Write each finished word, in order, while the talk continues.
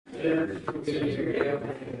We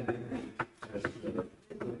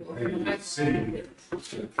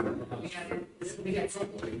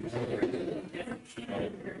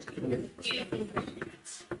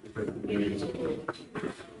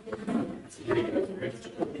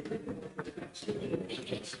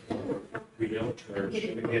don't charge.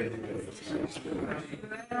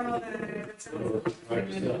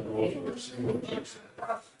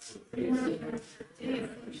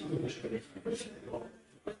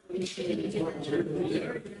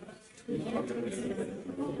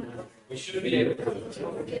 We should be able to.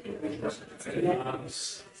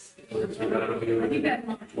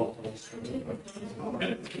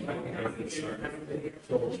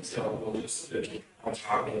 So we'll just I'll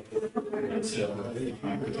talk until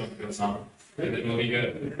goes on. And then we'll be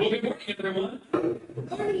good. Well, good morning, everyone.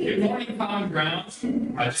 Good morning, Common Ground.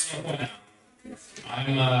 I just want to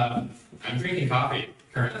point out, I'm drinking coffee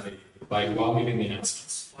currently, like while giving the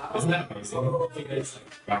announcements. Isn't that amazing?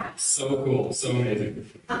 Wow, so cool, so amazing.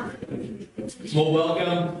 Well,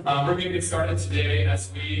 welcome. We're going to get started today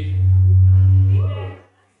as we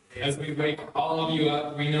wake all of you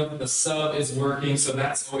up. We know that the sub is working, so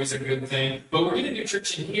that's always a good thing. But we're going to do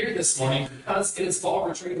church in here this morning because it is fall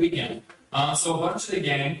retreat weekend. So a bunch of the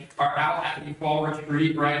gang are out at the fall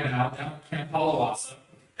retreat right now down at Camp Palawasa.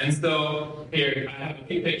 And so here, I have a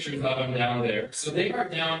few pictures of them down there. So they are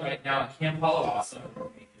down right now at Camp Palawasa.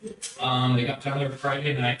 They got down there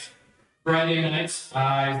Friday night. Friday night,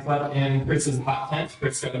 I slept in Chris's hot tent.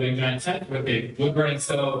 Chris got a big giant tent with a wood-burning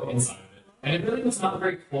stove inside of it. And it really was not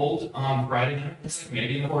very cold on Friday night. It was like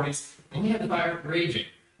maybe in the 40s. And we had the fire raging.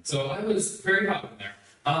 So I was very hot in there.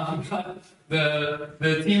 But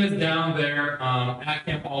the team is down there at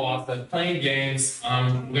Camp Palawasa playing games,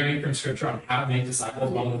 learning from Scripture on how to make disciples.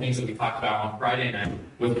 One of the things that we talked about on Friday night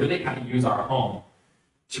was really how to use our home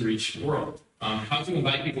to reach the world. How to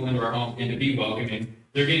invite people into our home and to be welcoming.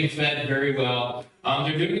 They're getting fed very well.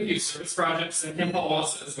 They're doing a few service projects at Camp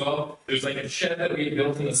Palawasa as well. There's like a shed that we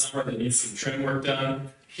built in the summer that needs some trim work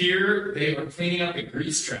done. Here, they are cleaning up a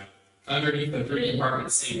grease trap underneath the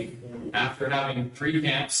 3-compartment sink. After having 3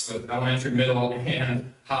 camps with elementary, middle,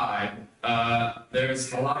 and high,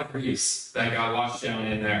 there's a lot of grease that got washed down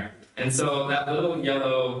in there. And so that little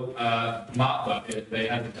yellow mop bucket, they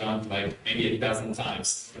had it dumped like maybe 8,000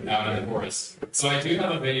 times out in the forest. So I do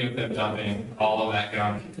have a video of them dumping all of that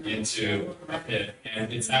gunk into a pit,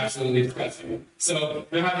 and it's absolutely disgusting. So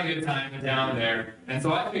they're having a good time down there. And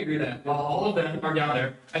so I figured that while all of them are down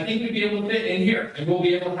there, I think we'd be able to fit in here, and we'll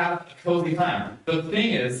be able to have a cozy time. The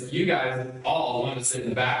thing is, you guys all want to sit in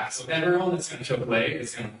the back. So everyone that's going to choke late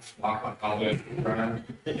is going to walk all the way to the front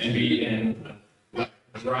and be in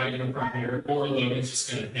right in front here, or Logan's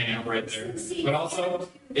just going to hang out right there. But also,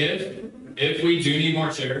 if we do need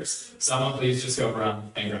more chairs, someone please just go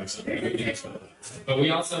around and grab some. But we've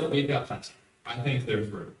got plenty. I think there's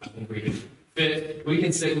room. I think we can fit. We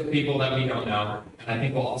can sit with people that we don't know, and I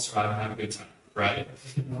think we'll all survive and have a good time, right?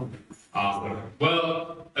 Awesome.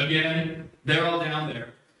 Well, again, they're all down there.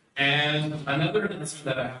 And another announcement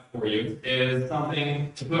that I have for you is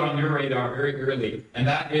something to put on your radar very early, and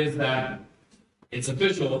that is that it's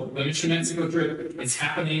official. The Mission Mexico trip is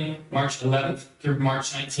happening March 11th through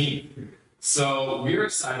March 19th. So we're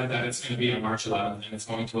excited that it's going to be on March 11th, and it's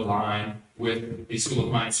going to align with the School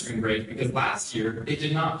of Mines spring break, because last year it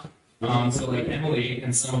did not. So like Emily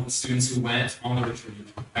and some of the students who went on the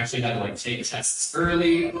retreat actually had to like take tests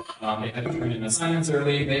early. They had to turn in assignments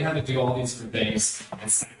early. They had to do all these different things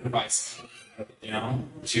and sacrifice,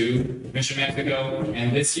 to Mission Mexico.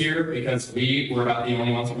 And this year, because we were about the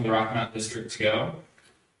only ones from the Rocky Mountain District to go,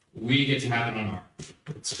 we get to have it on our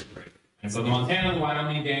spring break. And so the Montana and the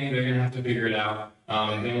Wyoming gang, they're going to have to figure it out.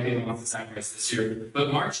 And they'll be the ones to sacrifice this year.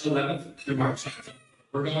 But March 11th through March 19th,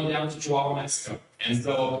 we're going down to Chihuahua, Mexico. And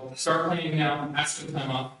so start planning now, ask for the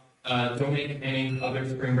time off. Don't make any other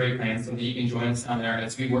spring break plans so that you can join us down there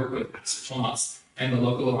as we work with Pastor Tomas and the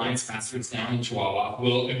local Alliance pastors down in Chihuahua.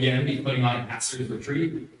 We'll again be putting on a pastor's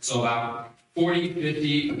retreat. So about 40,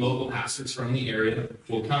 50 local pastors from the area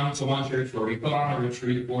will come to one church where we put on a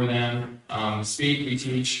retreat for them, speak, we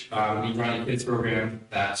teach, we run a kids program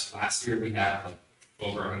that last year we had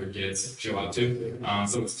over 100 kids show up to.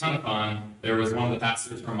 So it's a ton of fun. There was one of the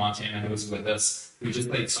pastors from Montana who was with us who just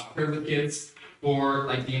played soccer with kids for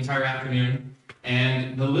like the entire afternoon.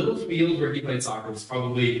 And the little field where he played soccer was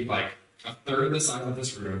probably like a third of the size of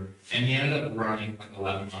this room. And he ended up running like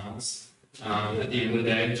 11 miles at the end of the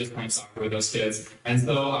day, just playing soccer with those kids. And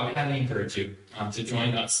so I highly encourage you to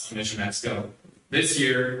join us on Mission Mexico this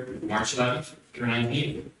year, March 11th through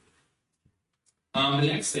 19th. The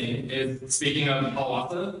next thing is, speaking of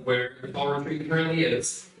Hiawatha, where the fall retreat currently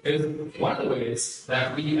is one of the ways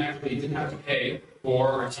that we actually didn't have to pay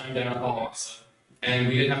for our time down at Hiawatha, and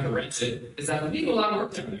we didn't have to rent it, is that we do a lot of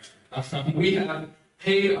work down there. We have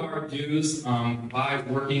paid our dues by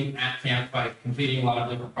working at camp, by completing a lot of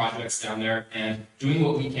different projects down there, and doing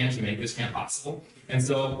what we can to make this camp possible. And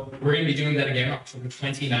so we're going to be doing that again October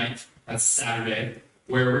 29th, that's Saturday,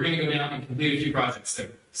 where we're going to go down and complete a few projects there.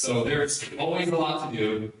 So there's always a lot to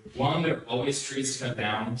do. One, there are always trees to cut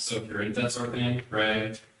down, so if you're into that sort of thing,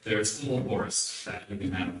 right, there's full forest that you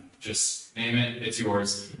can have. Just name it, it's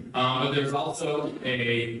yours. But there's also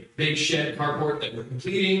a big shed carport that we're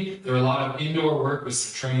completing. There are a lot of indoor work with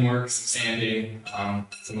some trim work, some sanding,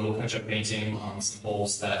 some little touch-up painting on some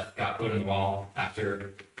holes that got put in the wall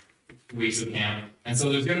after weeks of camp. And so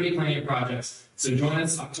there's going to be plenty of projects. So join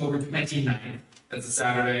us October 29th. That's a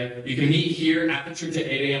Saturday. You can meet here at the church at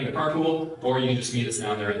 8 a.m. to carpool, or you can just meet us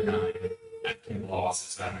down there at 9 at Camp Loss.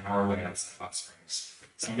 It's about an hour away outside Hot Springs.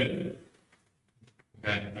 Sound good?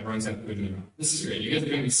 Okay, everyone's got food in their mouth. This is great. You guys are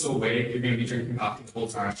going to be so awake. You're going to be drinking coffee the whole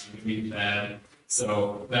time. You're going to be fed.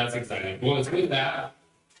 So that's exciting. Well, it's with that,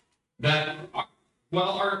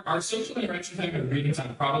 our social interaction time and reading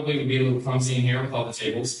time probably would be a little clumsy in here with all the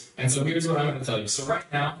tables. And so here's what I'm going to tell you. So right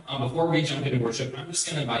now, before we jump into worship, I'm just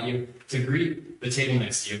going to invite you to greet the table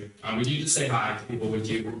next to you. Would you just say hi to people? Would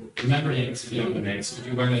you remember names if you don't know names? Would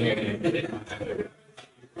you learn their name?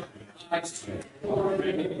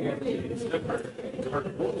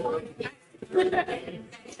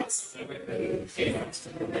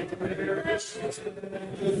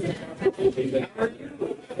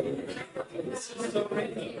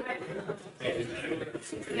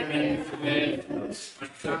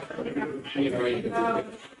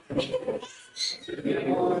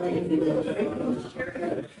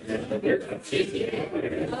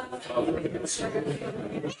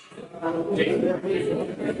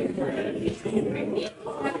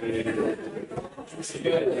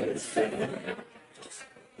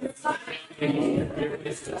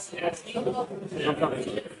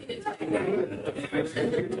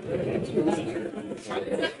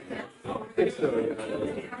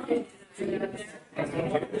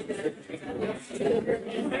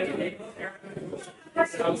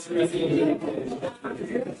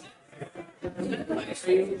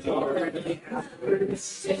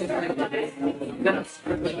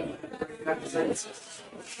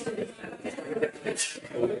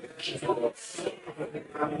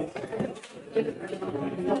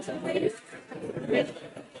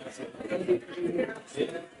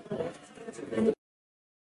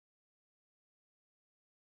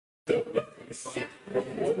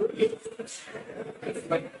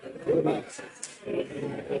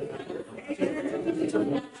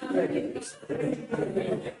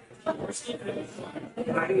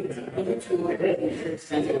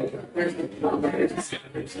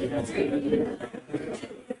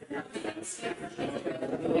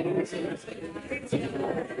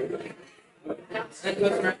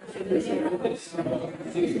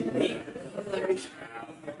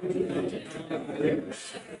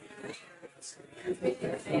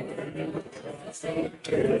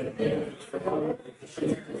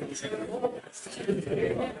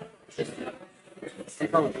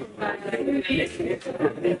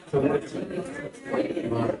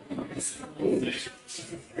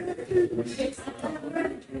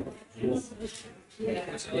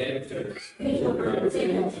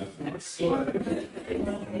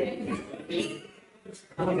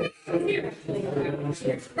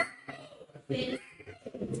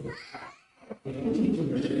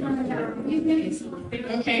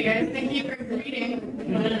 Okay, guys, thank you for greeting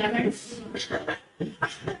one another.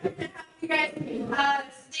 You guys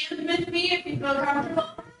stand with me if you feel comfortable.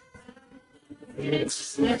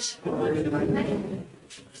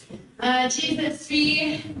 Jesus,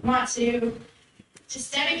 we want to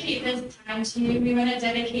just dedicate this time to you. We want to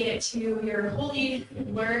dedicate it to your holy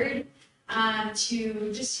word,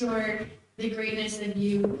 to just the greatness of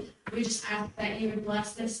you. We just ask that you would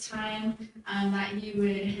bless this time, that you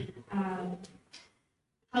would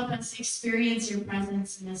help us experience your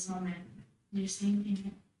presence in this moment. In your name,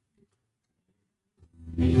 amen.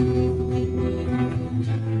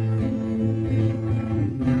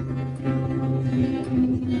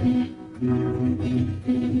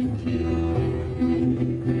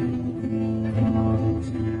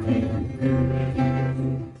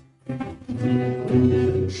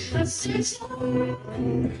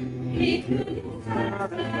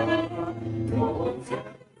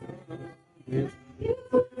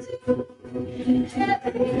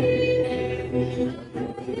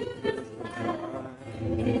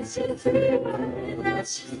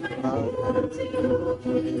 That's just what you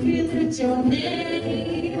do. We lift your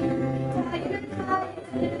name higher,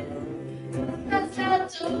 higher. That's our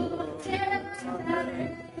door,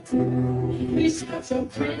 we shout your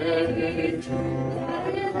praise,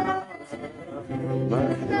 higher, higher.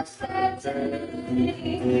 That's our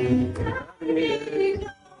day.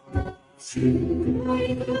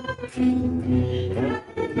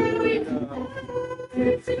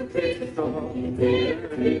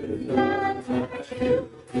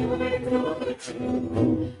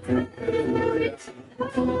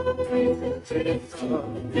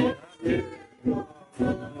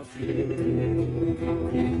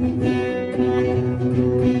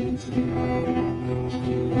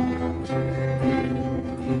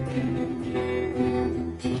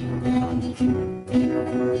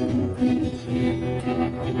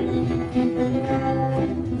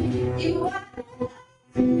 You are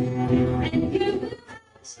and you will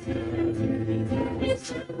it's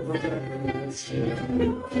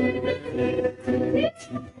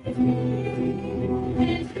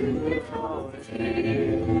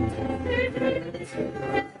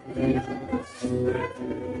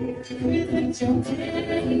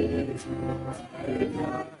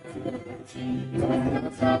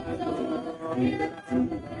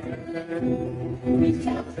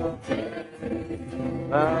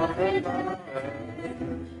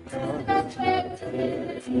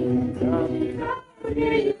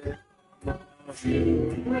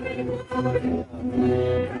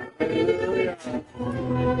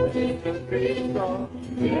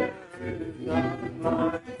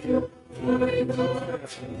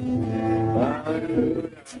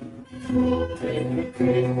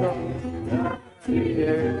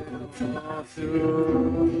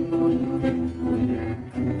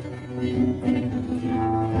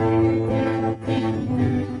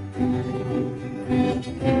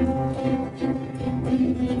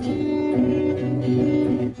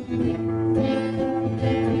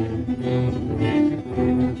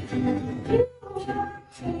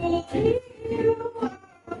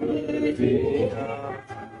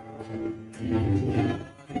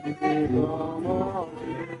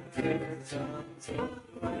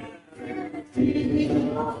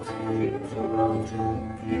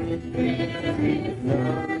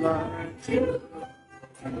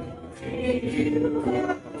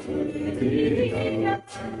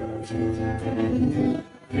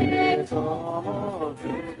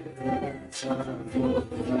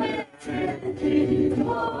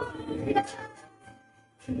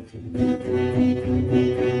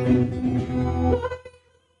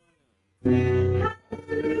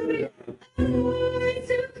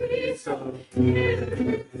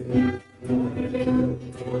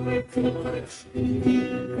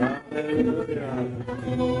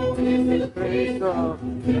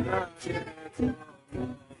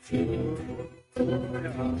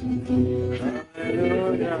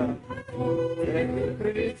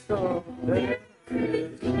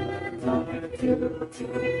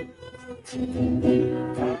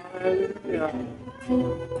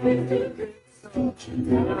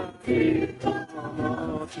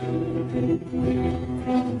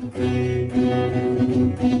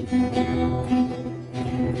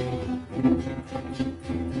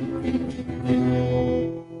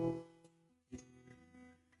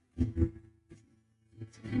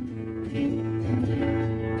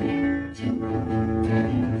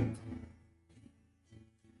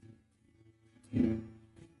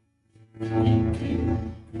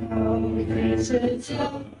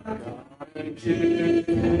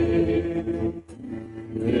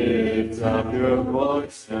Lift up your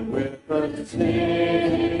voice and with us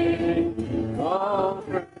sing of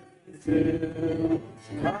praises.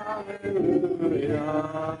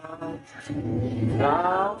 Hallelujah.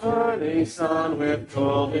 Thou burning sun with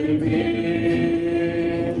golden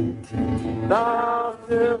beam, thou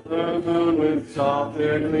silver moon with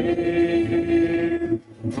softer gleam.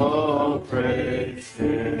 Oh, praise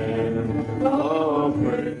Him. Oh,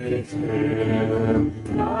 praise Him.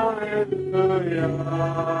 Hallelujah.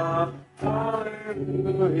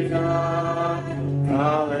 Hallelujah.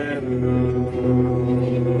 Hallelujah.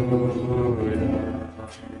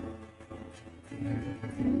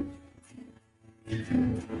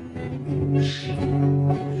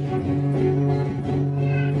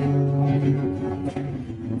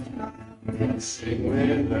 Sing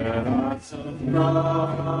with the hearts of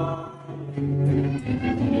love.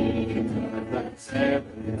 Let's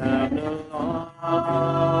heaven have no law.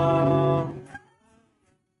 Hallelujah.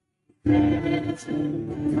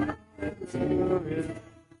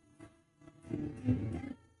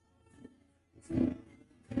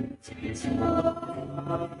 And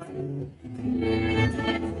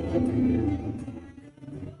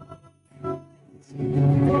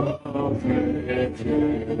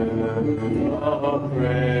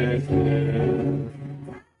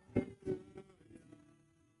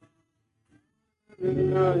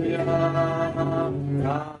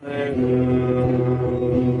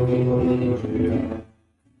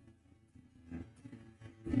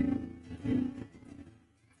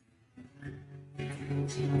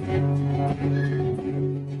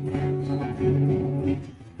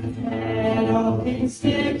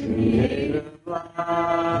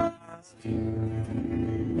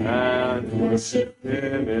worship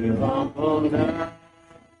Him in humbleness.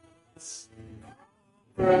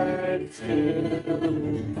 Pray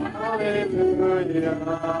to Hallelujah.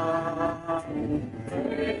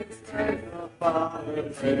 Praise the Father,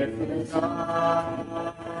 praise the Son.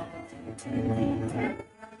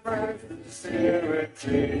 Praise the Spirit,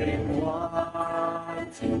 three in one.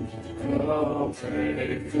 Oh,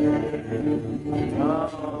 praise Him.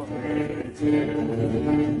 Oh, praise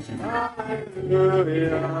Him.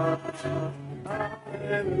 Hallelujah.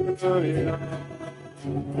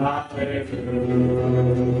 Hallelujah.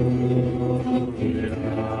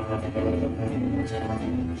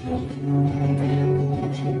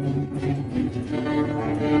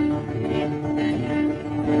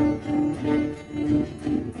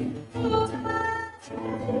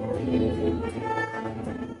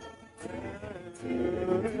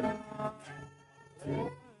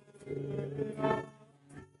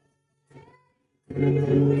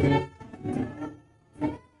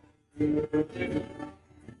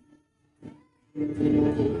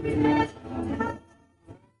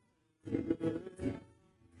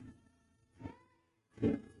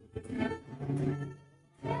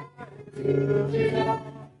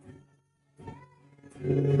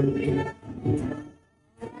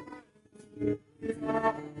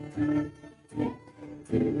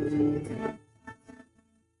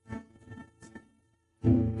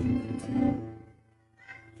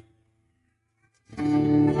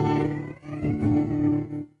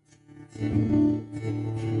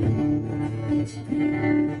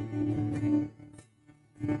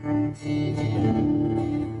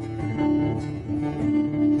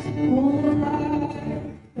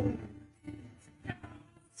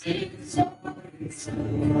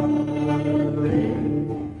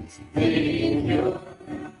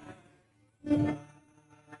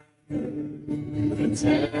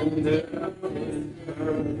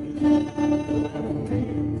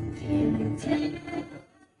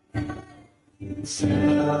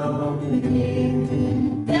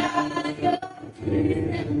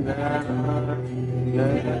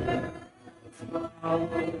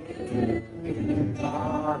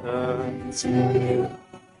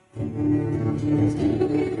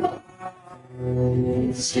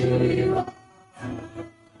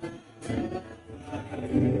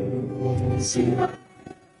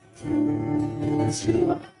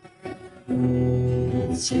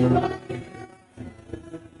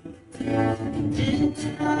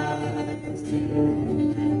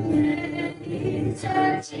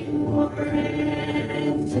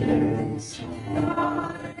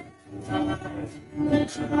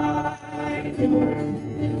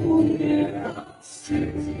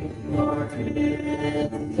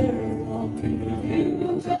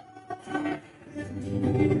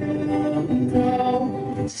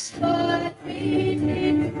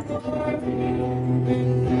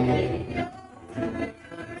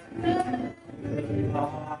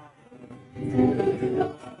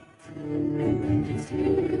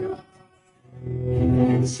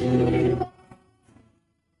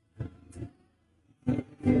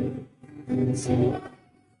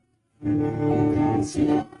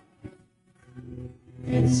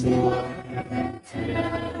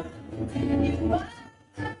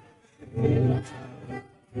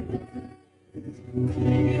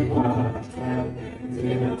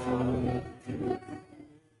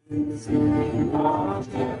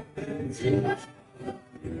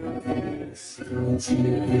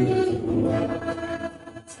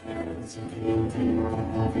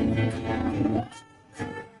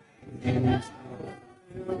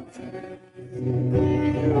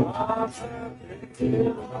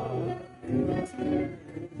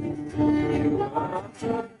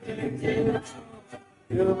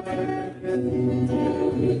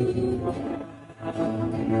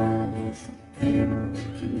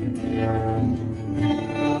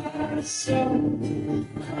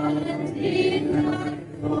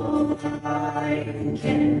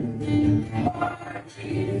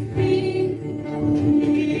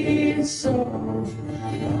 So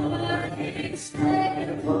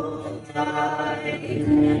unexplainable.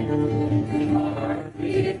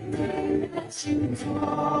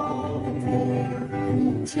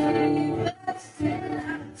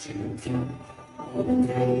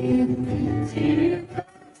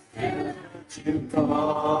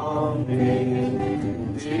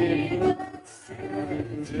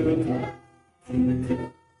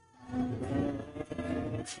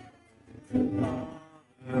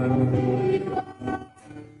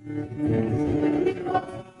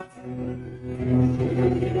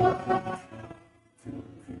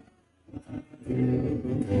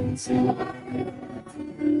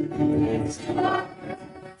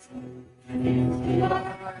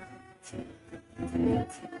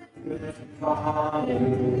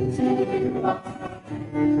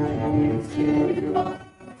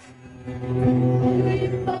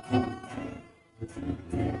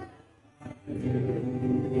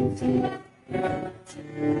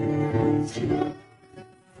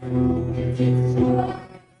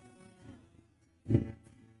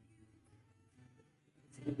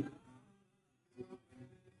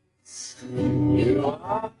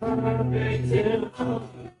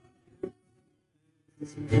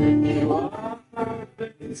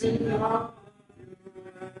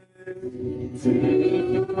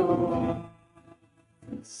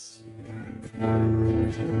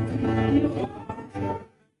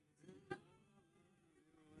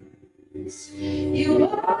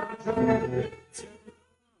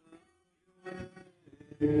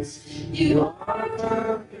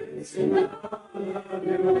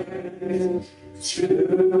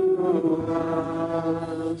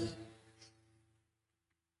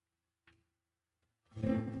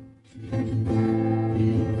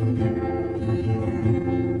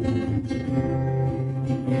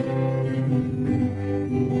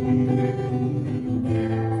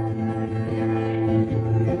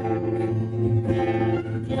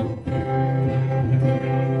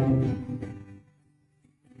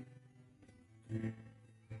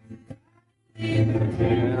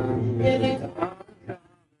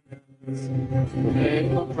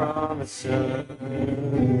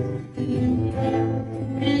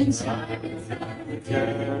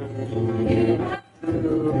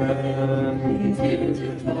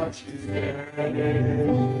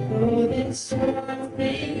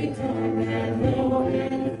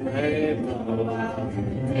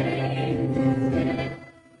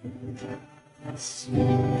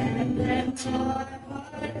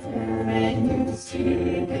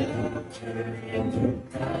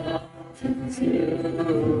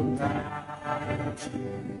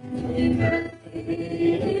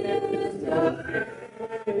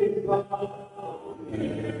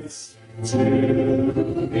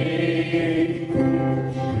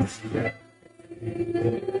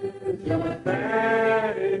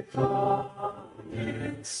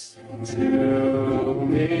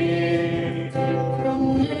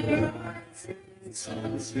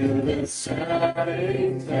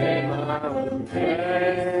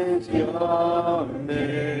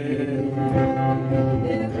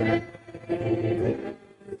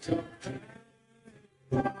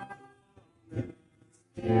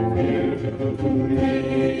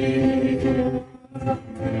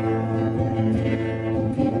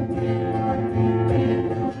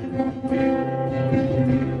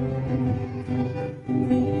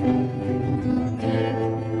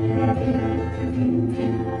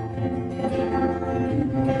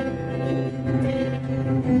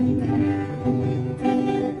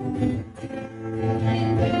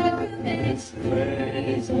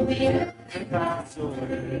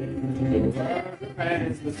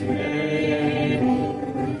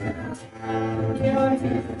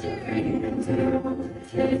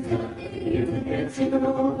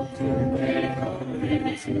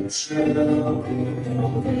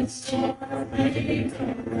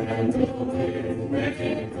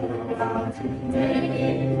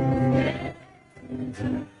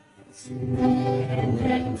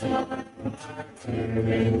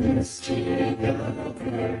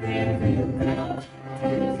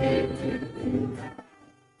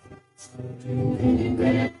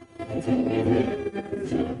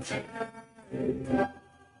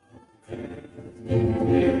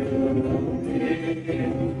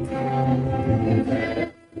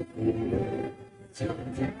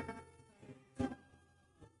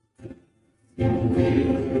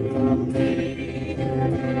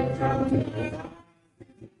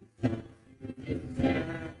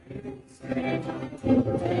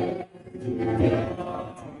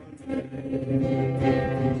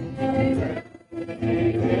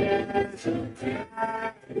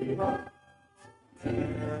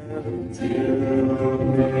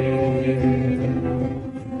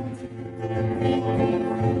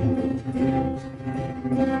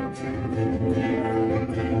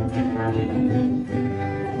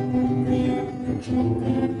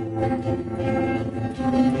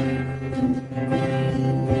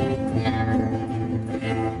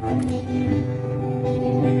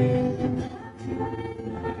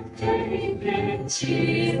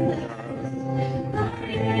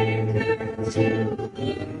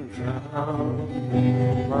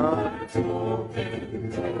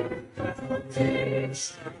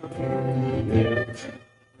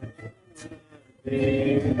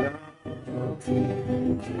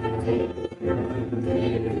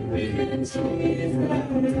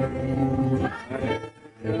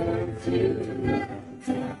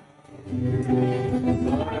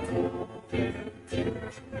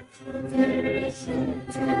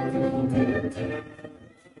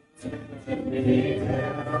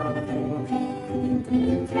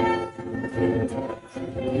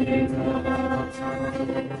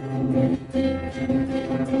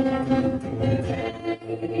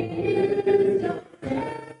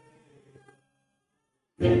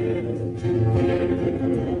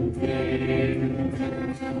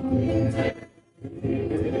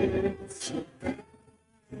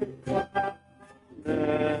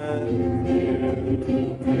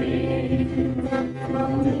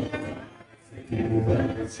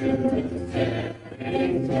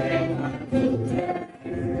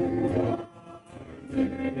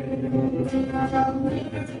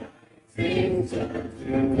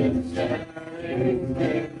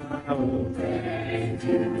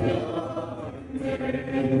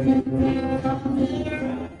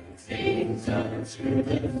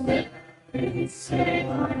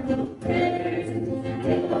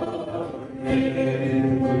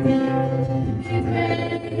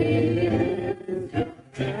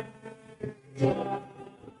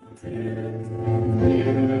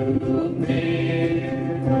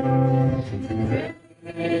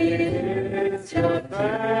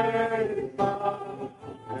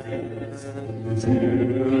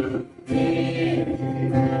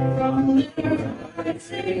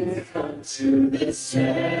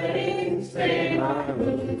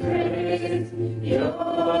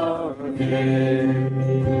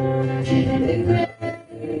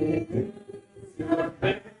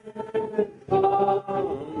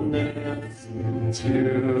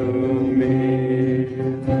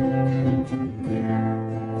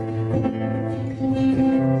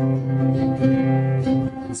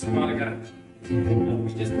 So, Father God,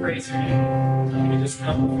 we just praise your name. We just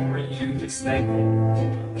come before you, just thankful.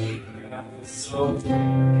 God is so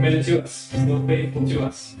committed to us, so faithful to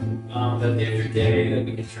us. That at the end of your day, that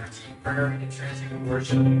we can turn to you in prayer, we can turn to you in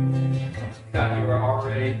worship. God, you are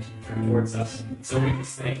already turned towards us. So we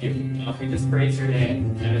just thank you. We just praise your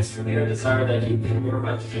name. And it's really our desire that you be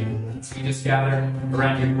glorified today. As we just gather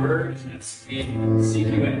around your word, as we seek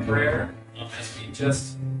you in prayer, as we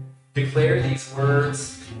just declare these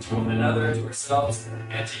words to one another, to ourselves,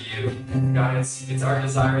 and to you. God, it's our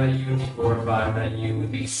desire that you would be glorified, that you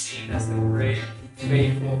would be seen as the great,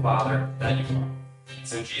 faithful Father that you are.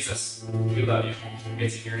 So, Jesus, we love you.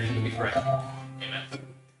 It's in your name that we pray. Amen.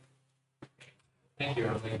 Thank you,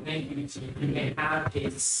 Emily. Thank you. You may have a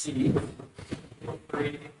seat. Feel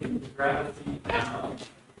free to gravity down.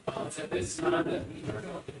 It's at this time that we are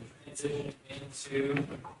going to transition into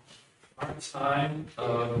our time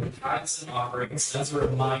of tithes and offerings. As a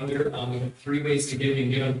reminder, we have 3 ways to give. You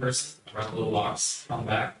can give in person. I brought a little box on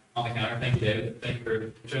the back, on the counter. Thank you, David. Thank you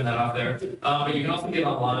for showing that off there. But you can also give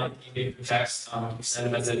online. You can give through text. You send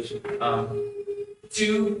a message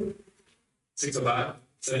to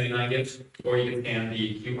 605-79 gift, or you can scan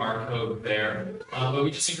the QR code there. But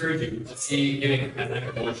we just encourage you to see giving as an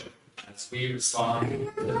act of worship, as we respond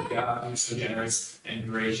to the God who's so generous and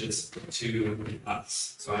gracious to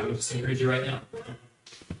us. So I would just encourage you right now.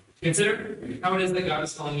 Consider how it is that God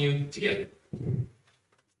is calling you to give.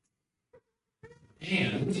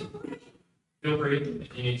 And feel free,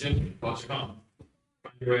 if you need to, watch your phone.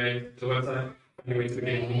 Find your way to the website, find your way to the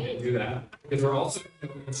game, and do that. Because we're also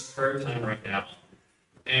doing this prayer time right now.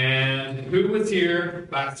 And who was here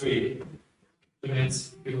last week? 2 minutes,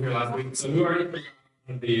 people here last week. So who already put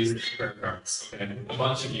these prayer cards? Okay, a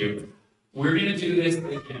bunch of you. We're going to do this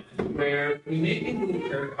again, where we make little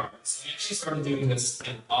prayer cards. We actually started doing this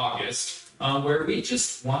in August, where we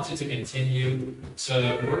just wanted to continue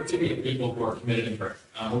to work to be a people who are committed in prayer,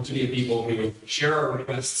 work to be a people who share our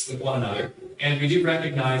requests with one another. And we do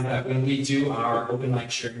recognize that when we do our open mic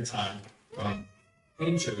sharing time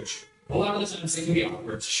in church, a lot of the times it can be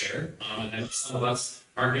awkward to share, and some of us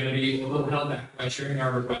are going to be a little held back by sharing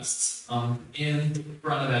our requests in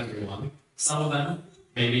front of everyone. Some of them,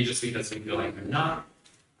 maybe just because we feel like they're not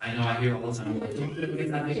I know I hear all the time, like, don't make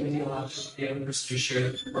that big of a deal out of the other person just share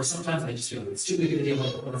it. Or sometimes I just feel like it's too big of a deal, I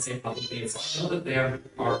don't want to say it publicly. And so I know that there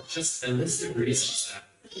are just a list of reasons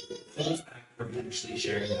that hold back from actually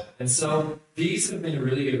sharing that. And so these have been a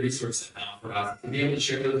really good resource for us to be able to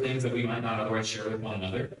share the things that we might not otherwise share with one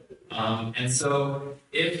another. And so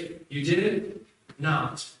if you did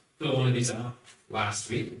not fill one of these out last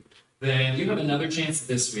week, then you have another chance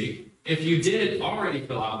this week. If you did already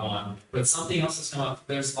fill out one, but something else has come up,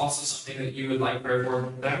 there's also something that you would like prayer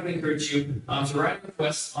for, that I would encourage you to write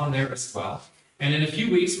requests on there as well. And in a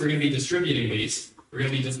few weeks, we're going to be distributing these. We're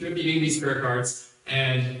going to be distributing these prayer cards,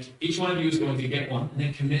 and each one of you is going to get one and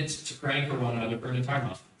then commit to praying for one another for an entire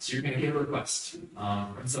month. So you're going to get a request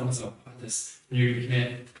from so-and-so about this, and you're going to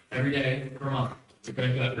commit every day for a month to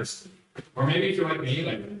praying for that person. Or maybe if you're like me,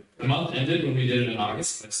 like the month ended when we did it in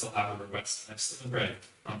August, but I still have a request. I've still been praying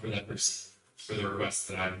for that person, for the request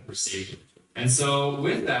that I've received. And so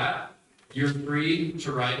with that, you're free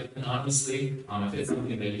to write anonymously if it's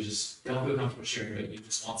something that you just don't feel comfortable sharing, but you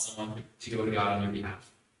just want someone to go to God on your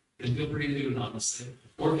behalf. Then feel free to do it anonymously.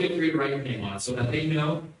 Or feel free to write your name on it so that they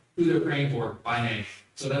know who they're praying for by name,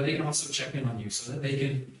 so that they can also check in on you, so that they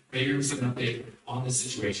can maybe receive an update on the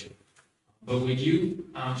situation. But would you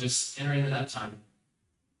just enter into that time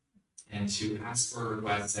and to ask for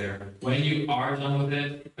requests there? When you are done with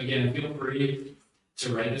it, again, feel free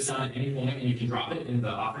to write this down at any point, and you can drop it in the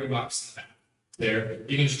offering box in the back there.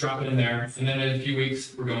 You can just drop it in there, and then in a few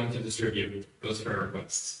weeks, we're going to distribute those prayer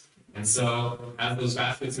requests. And so, as those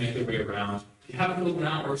baskets make their way around, if you haven't filled them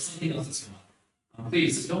out or if something else has come up,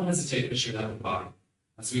 please don't hesitate to share that with the body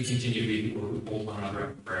as we continue to be people who hold one another up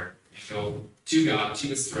in prayer and go to God, to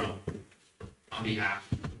His throne, on behalf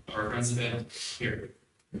of our friends and family here.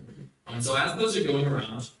 And so as those are going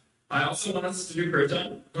around, I also want us to do prayer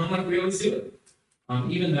time, like we always do it.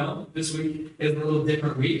 Even though this week is a little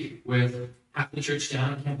different week with half the church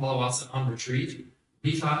down in Camp Palawasa on retreat,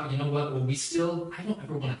 we thought, you know what, well, I don't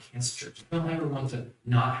ever want to cancel church. I don't ever want to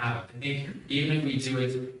not have it. I think even if we do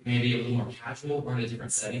it maybe a little more casual or in a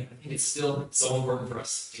different setting, I think it's still so important for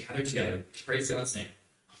us to gather together, to praise God's name,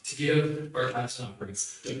 to give our tithes and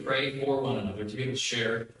offerings, to pray for one another, to be able to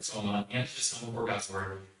share what's going on, and to just come before God's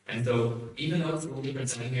word. And so, even though it's a little different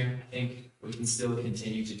setting here, I think we can still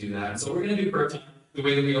continue to do that. And so we're going to do prayer time the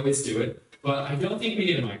way that we always do it, but I don't think we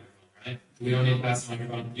need a microphone, right? We don't need to pass the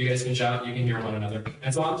microphone. You guys can shout, you can hear one another.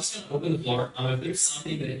 And so I'm just going to open the floor. If there's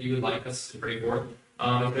something that you would like us to pray for,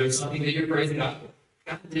 if there's something that you're praising God for,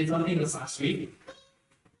 God did something this last week,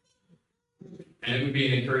 and it would be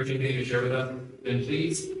an encouraging thing to share with us, then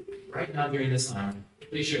please, right now during this time,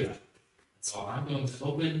 please share that. So I'm going to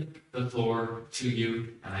open the floor to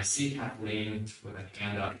you, and I see Kathleen with a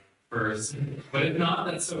hand up first. But if not,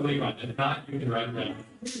 that's totally fine. If not, you can write it down.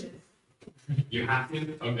 You have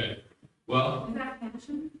to? Okay. Well. Is that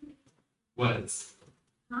passion? What is?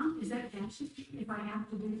 Huh? Is that passion? If I have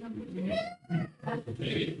to do something?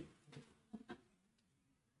 Maybe.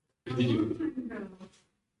 A long time ago,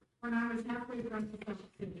 when I was halfway across the Salt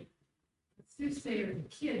City, Sue Sayre, a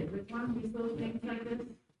kid with one of these little things like this,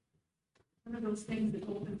 one of those things that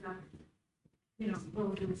opens up,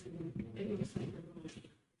 boulders and it was like a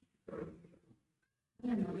little, I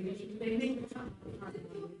don't know, they make it something hard to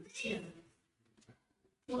yeah.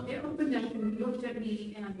 Well, it opened up and looked at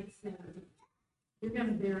me and it said, "You're going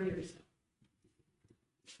to bury yourself."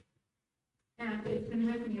 And it's been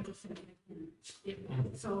with me ever since.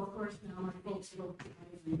 So, of course, now my folks go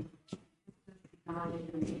and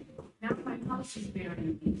now my house is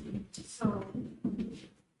buried me. So,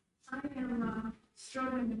 I am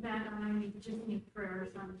struggling with that, and I just need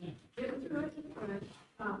prayers on getting through it.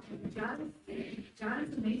 But God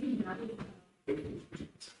is amazing. God is,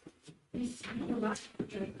 He's a lot.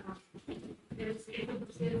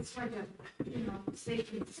 It's like a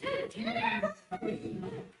safety.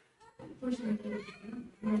 Pushing me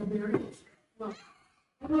very well.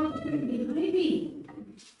 Behind me.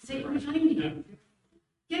 Satan behind me.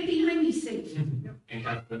 Get behind me, Satan. And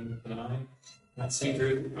Catherine, that's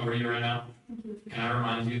Secret over you right now. Can I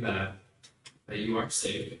remind you that you are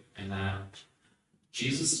safe and that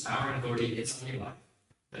Jesus' power and authority is on your life.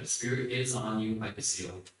 That His Spirit is on you like a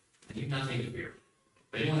seal. And you have nothing to fear.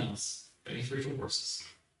 But anyone else, any spiritual forces,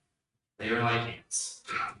 they are like ants.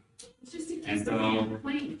 It's just a And so,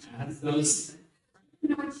 as those. You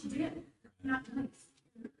know what she did? Not nice.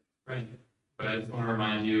 Right. But I just want to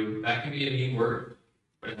remind you that can be a mean word,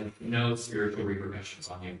 but it has no spiritual repercussions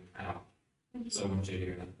on you at all. So I want you to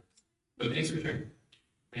hear that. But thanks for sharing.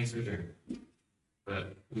 Thanks for sharing.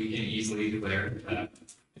 But we can easily declare that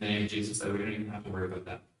in the name of Jesus that we don't even have to worry about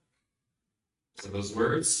that. So those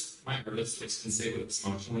words might hurt us, it can stay with us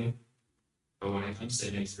emotionally, but when it comes to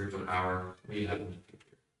any spiritual power, we have them.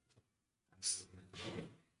 Absolutely.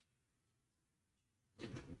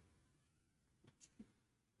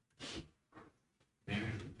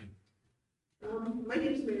 My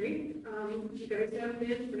name's Mary. You guys have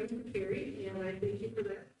been praying for Carrie, and I thank you for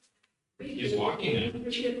that. He's walking now.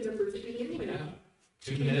 His numbers again. Yeah.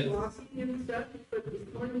 2 He's minutes. walking and stuff, but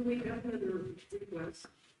when we have another request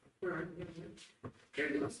for our family,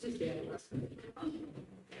 Carrie lost his dad last night.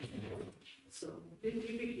 So, if you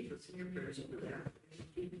could keep us in your prayers for that,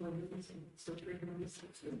 and keep loving us and still praying on this stuff.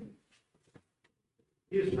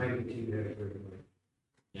 He was 92 there, everybody.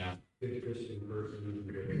 Yeah. Good Christian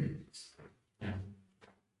person. Yeah.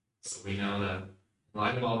 So we know that in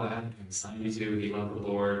light of all that, in Psalm 92, he loved the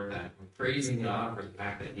Lord, that we're praising God for the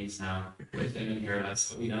fact that he's now with him and here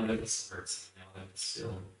us, but we know that it hurts. We know that it's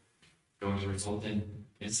still going to result in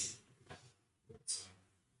missing. So,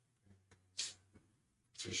 thanks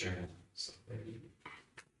for sharing. So,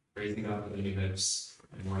 praising God for the new hips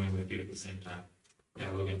and mourning with you at the same time.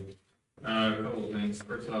 Yeah, Logan. A couple of things.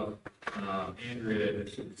 First off, Andrea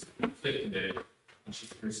is sick today, and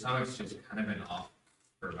her stomach's just kind of been off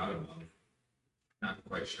for about a month. Not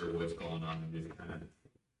quite sure what's going on, and just kind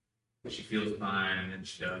of, she feels fine, and then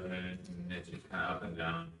she doesn't, and it's just kind of up and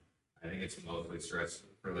down. I think it's mostly stress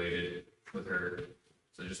related with her,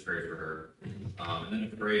 so just pray for her. And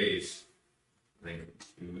then a praise, I think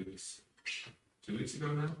 2 weeks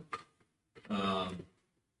ago now.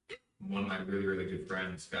 One of my really, really good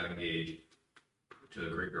friends got engaged to a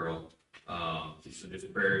great girl. So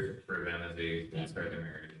just prayers for them as they start their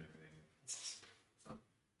marriage and everything.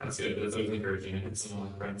 That's good. That's always encouraging. And some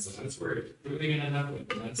of my friends, so that's where we're going to end up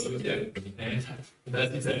with. And that's always good. And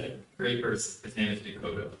that's he said. Great person. His name is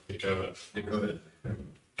Dakota. Dakota. Dakota.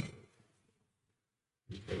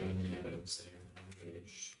 Dakota and Adams there.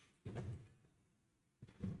 Engaged.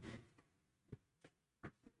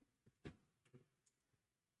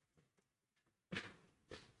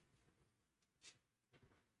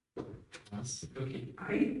 That's cookie.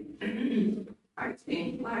 I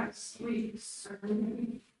think last week's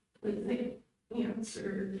sermon was the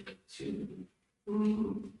answer to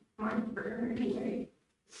my prayer anyway,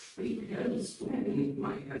 because when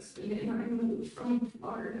my husband and I moved from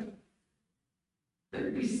Florida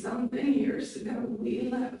 30-something years ago, we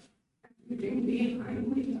left everything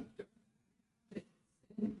behind. We left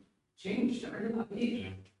and changed our life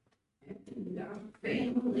and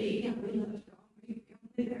family, and we left all my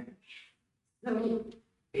family there. So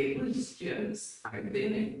it was just, I've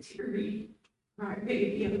been in teary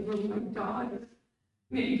crybaby over my daughter,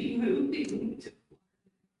 maybe moving to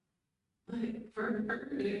Florida. But for her,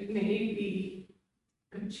 it may be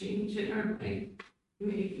a change in our life.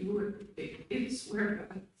 Maybe it's where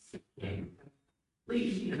God's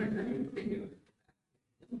leading her into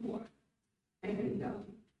more. And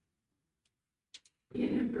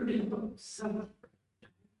in her little summer,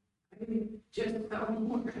 I just felt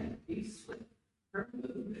more at peace with her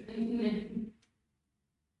moving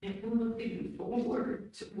and looking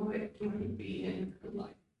forward to what might be in her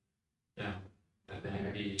life. Yeah. That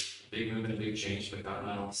may be a big move and a big change, but God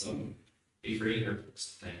might also be freeing her from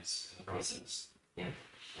some things in the process. Yeah.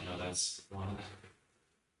 I know that's one of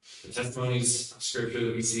the testimonies of scripture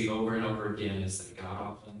that we see over and over again is that God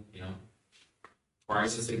often,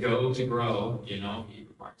 requires us to go to grow, he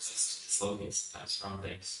requires us to slowly sometimes from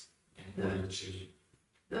things in order to.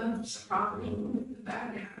 The problem with the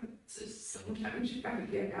bad habits is sometimes you gotta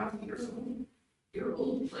get out of your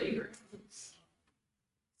old playgrounds.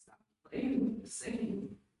 Stop playing with the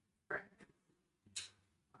same crap.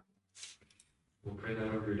 We'll pray that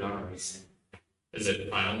over your daughter. Is it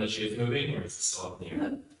final that she is moving, or is it still up in the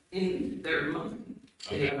air? In their mind.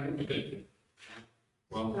 Okay, good.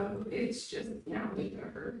 Well, So it's just now with the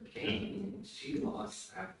hurricane, and she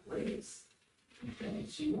lost that place. And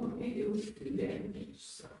she wanted it was too damaged,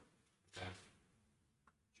 so.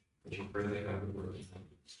 would you pray that God would work in that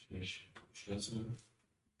situation? She does move.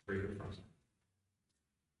 Free her from it.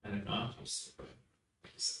 And if not, just pray.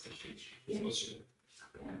 She's supposed to.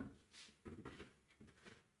 Yeah.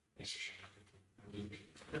 Thanks for sharing.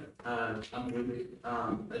 I'm Luke.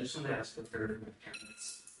 I just wanted to ask a prayer for my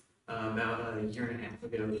parents. About a year and a half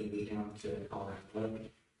ago, they moved down to Colorado,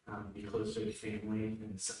 be closer to family,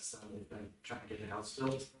 and since then they've been trying to get a house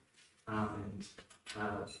built.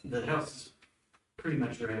 The house is pretty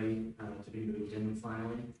much ready to be moved in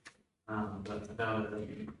finally. But about a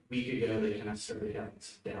week ago, they kind of started having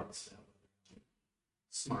some doubts about whether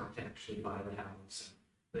smart to actually buy the house.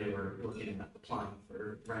 They were looking at applying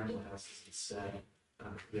for rental houses instead.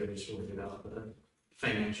 They're just worried about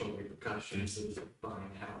financial repercussions of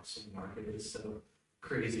buying a house when the market is so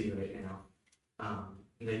crazy right now.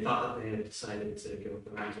 And they thought that they had decided to go with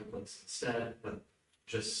the rental place instead, but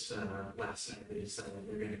just last night they decided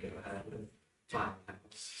they're going to go ahead with buying a house.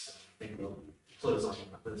 So I think they'll close on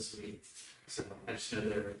that this week. So I just know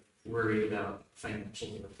they're worried about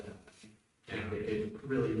financials with that. And they could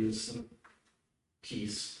really use some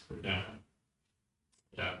peace. Yeah.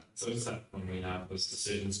 Yeah. So it's that when we have those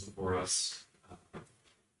decisions before us,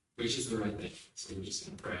 which is the right thing. So we're just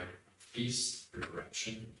going to pray for peace, for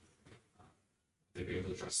direction. To be able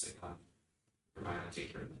to trust that God provide and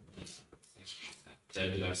take care of them. Thanks for that.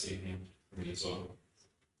 Ted, did I see him from you as well?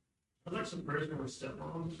 I'd like some prayers for my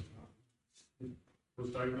stepmom. Was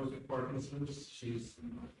diagnosed with Parkinson's.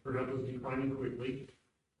 Her health is declining quickly.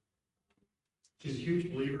 She's a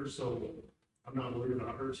huge believer, so I'm not worried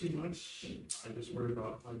about her too much. I just worry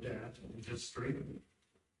about my dad and his strength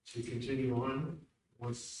to continue on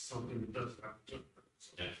once something does happen to her.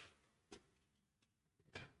 So. Yeah.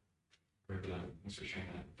 Pray for that. Thanks for sharing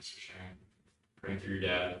that. Thanks for sharing. Praying for your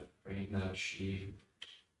dad. Praying that she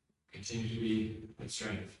continues to be in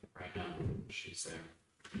strength right now. She's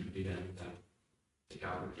there. Be then that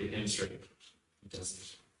God would give him strength. He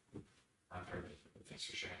doesn't. I've heard it. But thanks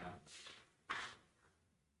for sharing that.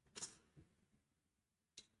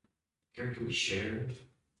 Karen, can we share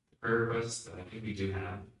the prayer requests that I think we do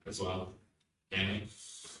have as well? Can we?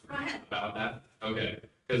 Go ahead. About that? Okay.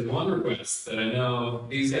 Because one request that I know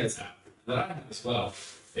these guys have, that I have as well,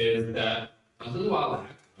 is that a little while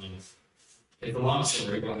back, it's a long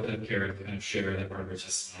story, but I'll have Karen kind of share that part of her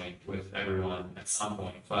testimony with everyone at some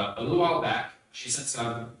point. But a little while back, she sensed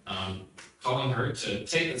God calling her to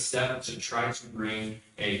take a step to try to bring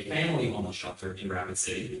a family homeless shelter in Rapid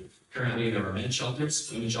City. Currently, there are men's shelters,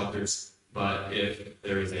 women's shelters, but if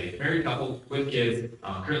there is a married couple with kids,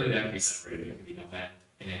 currently they have to be separated. There can be no men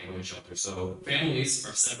in any women's shelter. So families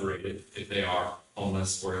are separated if they are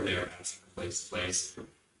homeless or if they are passing from place to place.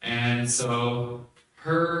 And so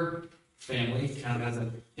her family kind of has a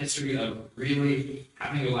history of really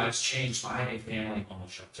having their lives changed by a family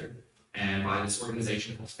homeless shelter and by this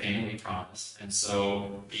organization called Family Promise. And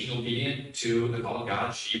so, being obedient to the call of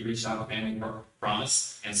God, she reached out to Family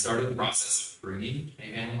Promise and started the process of bringing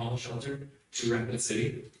a family homeless shelter to Rapid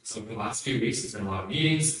City. So for the last few weeks, it's been a lot of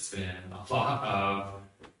meetings, it's been a lot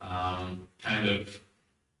of kind of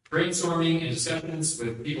brainstorming and discussions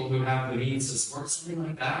with people who have the means to support something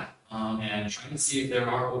like that, and trying to see if there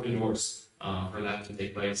are open doors for that to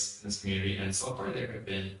take place in this community. And so far, there have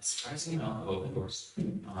been a surprising amount of open doors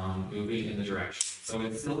moving in the direction. So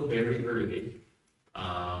it's still very early,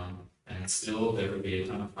 and still there will be a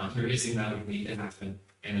ton of fundraising that would need to happen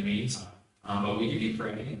in the meantime. But we could be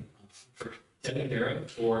praying for Ted and Kara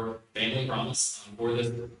for Family Promise, for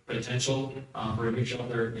this potential for a new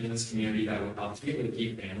shelter in this community that will help to be able to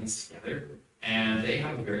keep families together. And they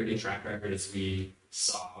have a very good track record, as we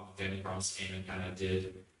saw when Family Promise came and kind of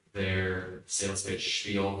did their sales pitch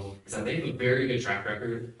spiel, is that they have a very good track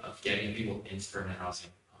record of getting people into permanent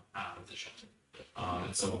housing out of the shelter.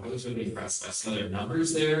 And so I was really impressed by some of their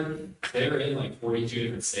numbers there. They're in like 42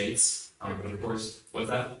 different states. But of course, what's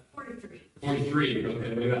that? 43. 43,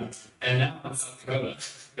 okay, look at that. And now in South Dakota,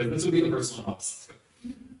 because this would be the first one off South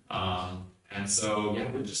Dakota. And so,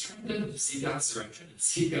 yeah, we're just trying to seek God's direction and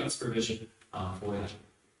seek God's provision for that.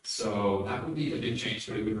 So that would be a big change,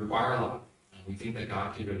 but it would require a lot. We think that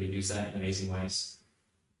God could really use that in amazing ways,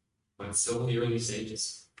 but it's still in the early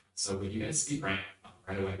stages. So would you guys be praying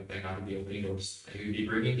right away that God would be opening doors, that He would be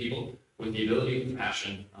bringing people with the ability and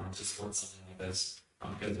passion to support something like this?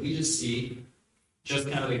 Because we just see just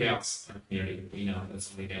kind of the chaos in our community. We know that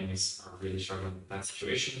so many families are really struggling with that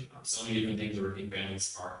situation. So many different things working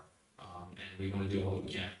families are, and we want to do all that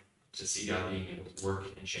we can to see God being able to work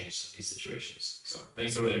and change these situations. So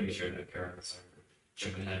thanks for letting me share that, Kara. Sorry for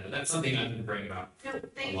jumping ahead, but that's something I've been praying about No, a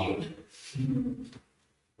thank lot. you.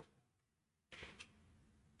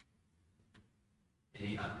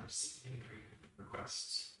 Any others? Any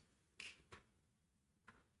requests?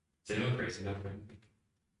 Is anyone crazy about anything?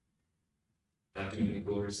 Not doing any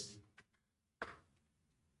colors?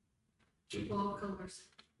 Fall colors.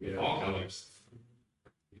 Yeah. Fall colors.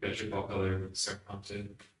 You got your fall color start pump too.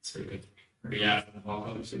 It's pretty good. But yeah, the fall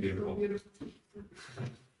colors are beautiful. It's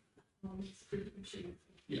pretty appreciated.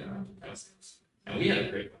 Yeah. And we had a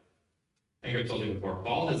great one. I think I told you before,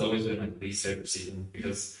 fall has always been like the least favorite season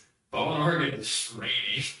because fall in Oregon is just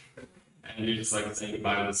rainy. And you're just like saying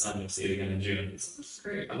goodbye to the sun, you'll see it again in June. It's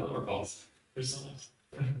great. I love our falls. They're so nice.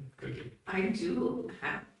 Cookie. I do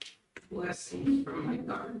have blessings from my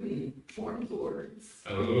gardening for boards.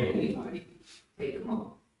 Oh. Anybody, take them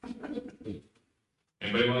all.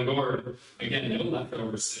 Anybody want to go over? Again, no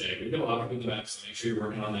leftovers today. We got a lot of food in the back, so make sure you're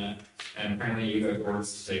working on that. And apparently you got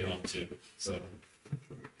gourds to take home too. So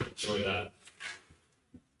enjoy that.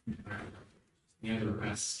 All right. Any other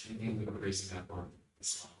requests? Anything we could raise that for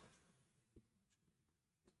this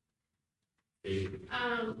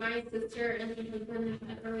long? My sister and her husband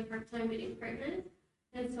had a really hard time getting pregnant,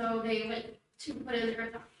 and so they went to put in their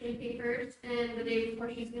adoption papers, and the day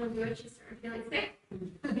before she's going to do it, she started feeling sick,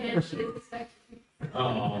 and she is expecting.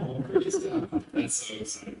 Oh, great stuff. That's so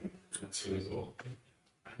exciting. That's really cool.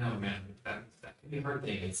 I know, man, that can be a hard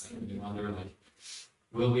thing. It's like when you wonder, like,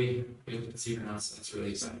 will we be able to see her now? So that's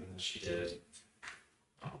really exciting that she did.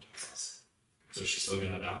 Oh, that's awesome. So she's still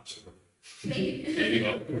going to adopt. Maybe. Maybe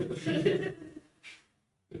well.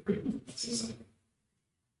 That's exciting.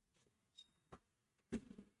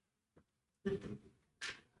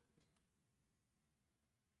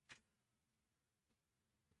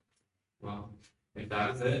 Well, if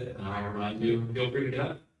that is it, then I'll remind you, feel free to get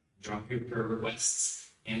up, drop your prayer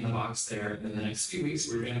requests in the box there. And in the next few weeks,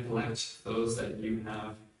 we're going to collect those that you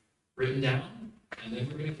have written down, and then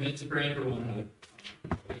we're going to commit to praying for one another.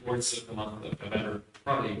 Towards the month of November,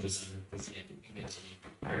 probably December, because you can continue to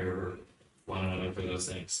pray over one another for those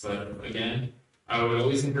things. But again, I would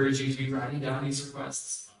always encourage you to be writing down these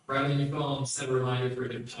requests. Write it in your phone, set a reminder for a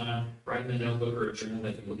different time, write in a notebook or a journal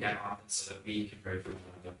that you look at often so that we can pray for one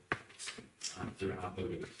another throughout the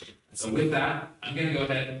week. And so with that, I'm going to go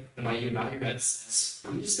ahead and invite you to bow your heads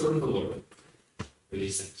as we just go to the Lord for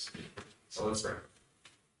these things. So let's pray.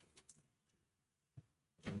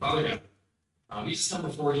 Father God, we just come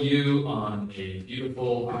before you on a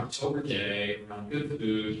beautiful October day around good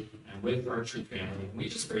food and with our church family. And we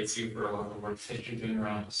just praise you for a lot of the work that you're doing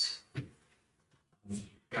around us.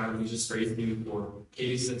 God, we just praise you for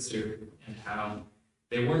Katie's sister and how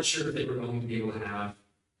they weren't sure if they were going to be able to have a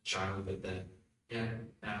child, but then, yeah,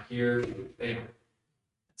 now here they are.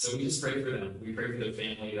 So we just pray for them. We pray for their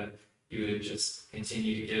family that you would just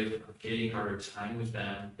continue to give Katie and Carter time with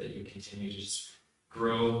them, that you continue to just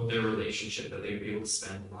grow their relationship, that they would be able to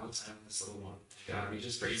spend a lot of time with this little one. God, we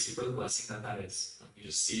just praise you for the blessing that is. We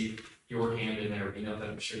just see your hand in there. We know that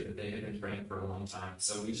I'm sure that they have been praying for a long time.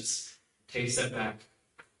 So we just take a step back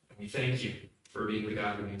and we thank you for being the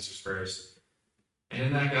God who answers prayers. And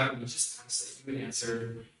in that, God, we just ask that you would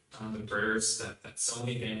answer the prayers that so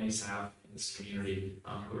many families have in this community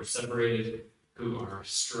who are separated, who are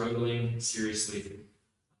struggling seriously.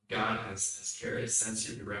 God has carried a sense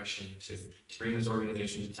of direction to bring this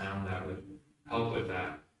organization to town that would help with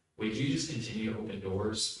that. Would you just continue to open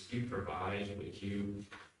doors? Would you provide? Would you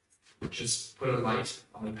just put a light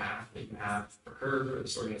on the path that you have for her, for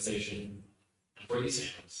this organization, and for these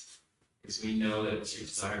families? Because we know that it's your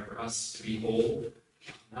desire for us to be whole,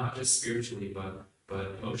 not just spiritually, but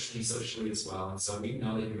emotionally, socially as well. And so we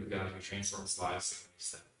know that you're a God who transforms lives in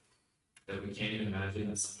ways that we can't even imagine,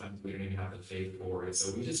 that sometimes we don't even have the faith for it.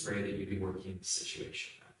 So we just pray that you'd be working in this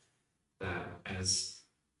situation, that as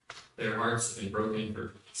their hearts have been broken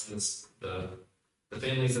for since the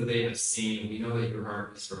families that they have seen, we know that your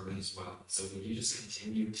heart is broken as well. So would you just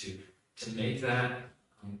continue to make that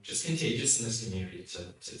just contagious in this community,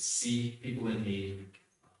 to see people in need,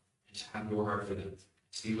 and to have your heart for them,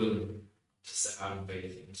 to be willing to set out in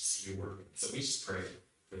faith and to see your work. So we just pray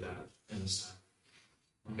for that in this time.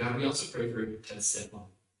 And God, we also pray for Ted's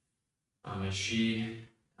stepmom. As she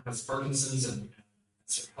has Parkinson's and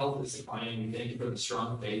as her health is declining, we thank you for the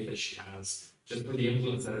strong faith that she has, just for the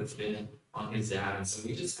influence that it's been on his dad. And so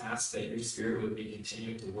we just ask that your spirit would be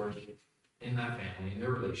continuing to work in that family, in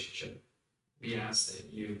their relationship. We ask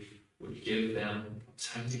that you would give them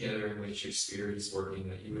time together in which your spirit is working,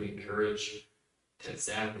 that you would encourage Ted's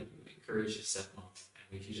dad, that you would encourage his stepmom,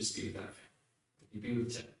 and would you just be with that family? Would you be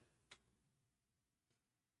with Ted?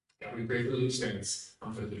 God, we pray for Luke's parents,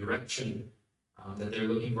 for the direction that they're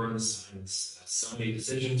looking for in this time. So many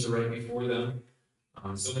decisions are right before them,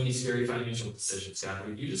 so many scary financial decisions. God,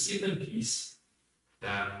 would you just give them peace,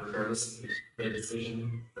 that regardless of the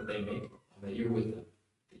decision that they make, that you're with them,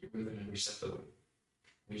 that you're with them every step of the way.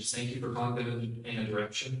 We just thank you for calling them in a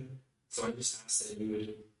direction. So I just ask that you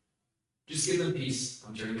would just give them peace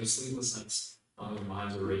during those sleepless nights. Their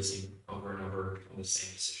minds are racing over and over on the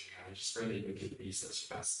same decision. God, I just pray that you would give peace that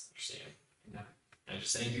surpasses understanding. And I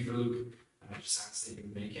just thank you for Luke. And I just ask that you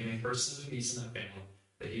would make him a person of peace in that family,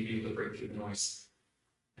 that he'd be able to break through the noise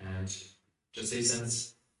and just a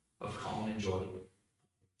sense of calm and joy.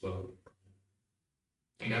 So,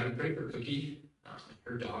 and God, we pray for Cookie,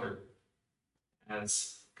 her daughter.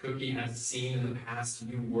 As Cookie has seen in the past,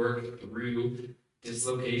 you work through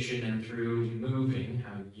dislocation and through moving,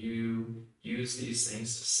 how you use these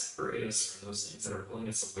things to separate us from those things that are pulling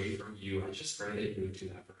us away from you. I just pray that you would do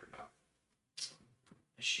that for her, God.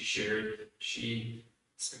 As she shared, she's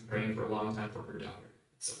been praying for a long time for her daughter.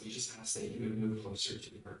 So we just ask that you would move closer to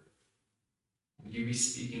her. Would you be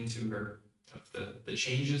speaking to her of the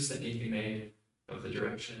changes that need to be made, of the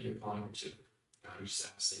direction that you're calling her to? God, we just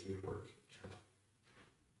ask that you would work in her life.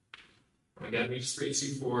 Oh my God, we just praise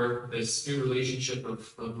you for this new relationship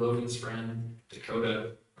of Logan's friend,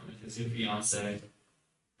 Dakota, and his new fiance.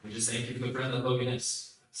 We just thank you for the friend that Logan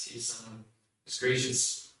is. He's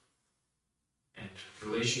gracious and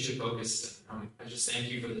relationship focused. I just thank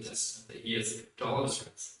you for the testament that he is to all of his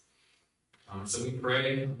friends. So we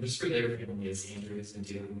pray just for their family as Andrew has been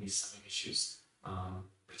dealing with these stomach issues,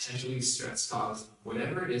 potentially stress caused,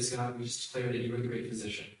 whatever it is, God, we just declare that you are the great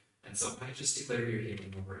physician. And so I just declare your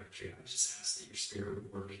healing over Andrea. I just ask that your spirit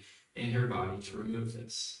would work in her body to remove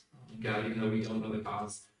this. God, even though we don't know the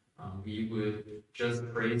cause, we would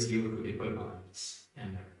just praise you if we could put it on us.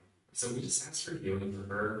 And so we just ask for healing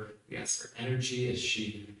for her. We ask for energy as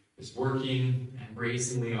she is working and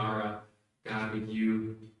raising Liara. God, would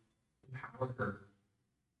you empower her?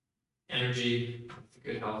 Energy, the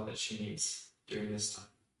good health that she needs during this time.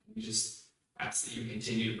 We just ask that you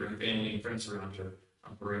continue to bring family and friends around her.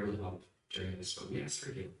 We're able to help during this, but we ask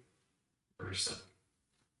for healing for her son.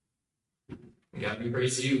 God, we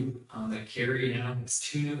praise you that Carrie now has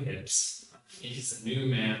 2 new hips. He's a new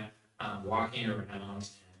man walking around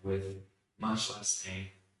with much less pain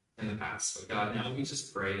in the past. But God, now we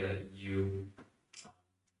just pray that you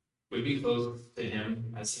would be close to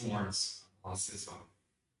him as he mourns lost his body.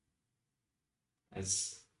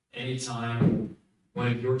 As any time one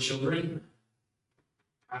of your children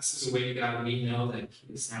passes away, God, we know that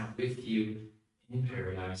he is now with you in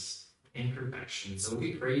paradise, in perfection. So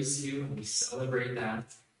we praise you and we celebrate that.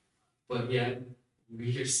 But yet,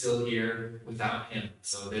 we are still here without him.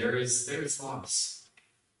 So there is loss.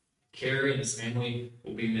 Carrie and his family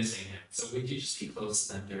will be missing him. So would you just be close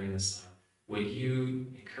to them during this time? Would you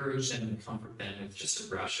encourage them and comfort them with just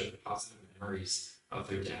a rush of positive memories of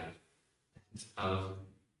their dad, of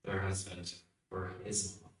their husband, or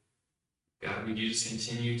his mom? God, would you just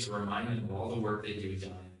continue to remind them of all the work that you've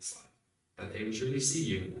done in this life, that they would truly see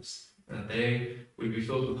you in this, that they would be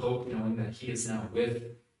filled with hope knowing that he is now with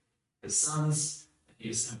his sons, that he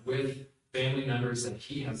is now with family members that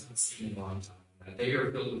he has not seen in a long time, that they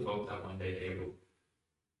are filled with hope that one day they will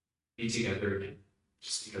be together again,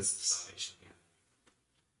 just because of the salvation we have.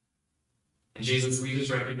 And Jesus, we just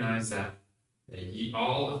recognize that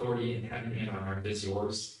all authority in heaven and on earth is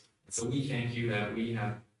yours. And so we thank you that we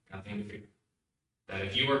have nothing to fear. That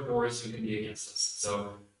if you are for us, who can be against us?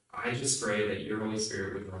 So I just pray that your Holy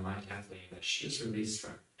Spirit would remind Kathleen that she is released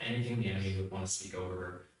from anything the enemy would want to speak over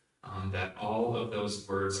her. That all of those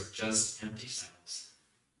words are just empty sounds,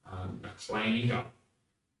 clanging God.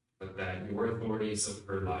 But that your authority is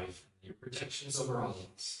over her life, your protection is over all of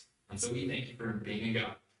us. And so we thank you for being a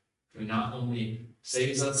God who not only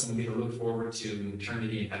saves us and we get to look forward to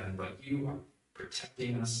eternity in heaven, but you are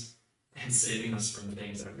protecting us and saving us from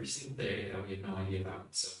things every single day that we have no idea about.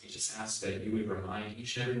 So we just ask that you would remind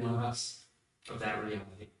each and every one of us of that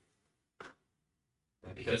reality.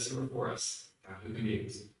 That because you are for us, God, who can be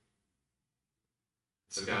against you?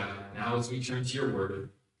 So God, now as we turn to your word,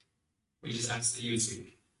 we just ask that you would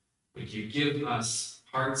speak. Would you give us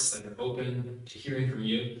hearts that are open to hearing from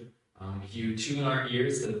you? Would you tune our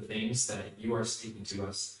ears to the things that you are speaking to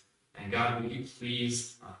us? And God, would you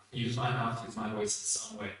please use my mouth, use my voice in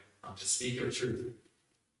some way to speak your truth,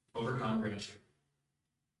 overcome gratitude.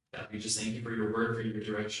 God, we just thank you for your word, for your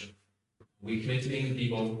direction. We commit to being the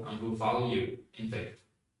people who will follow you in faith.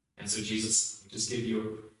 And so, Jesus, we just give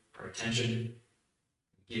you our attention,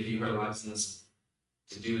 give you our lives in this,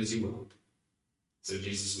 to do as you will. So,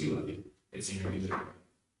 Jesus, we love you. It's in your name that we pray.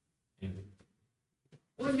 Amen.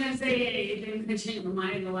 I was going to say, it didn't mention in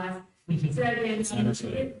my the last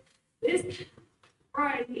second. This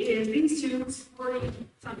Friday is these two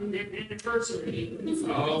 40-something anniversary.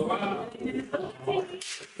 Oh, wow.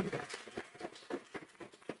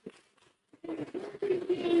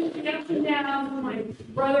 Up and down, my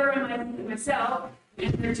brother and myself,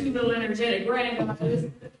 and their 2 little energetic granddaughters,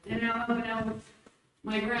 and now I'm out with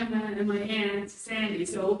my grandma and my aunt, Sandy.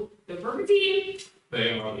 So, the perfect team.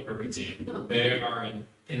 They are the perfect team. They are an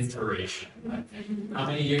inspiration. How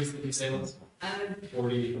many years did you say this?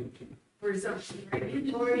 40. 40-something,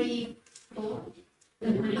 right? 44.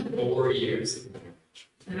 44 years.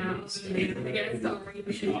 Again, sorry.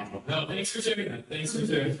 No, thanks for sharing that. Thanks for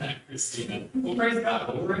sharing that, Christina. Well, praise God.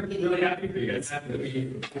 Well, we're really happy for you guys. Happy that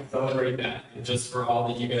we celebrate that and just for all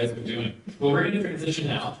that you guys are doing. Well, we're going to transition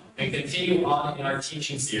now and continue on in our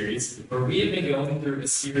teaching series where we have been going through a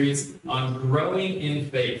series on growing in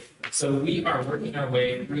faith. So we are working our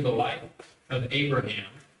way through the life of Abraham.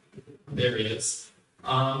 There he is.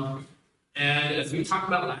 And as we talked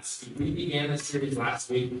about last week, we began this series last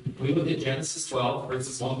week. We looked at Genesis 12,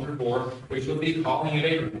 verses 1 through 4, which will be calling of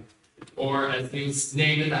Abram. Or as he was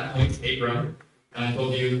named at that point, Abram. And I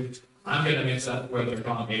told you, I'm going to mix up whether they're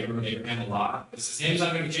calling Abram and Abraham a lot. Because his name's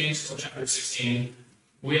not going to be changed until chapter 16.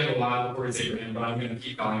 We have a lot of words Abraham, but I'm going to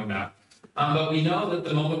keep calling him that. But we know that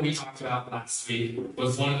the moment we talked about last week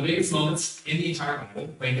was one of the biggest moments in the entire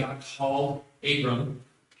Bible when God called Abram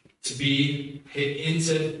to be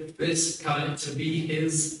into this covenant, to be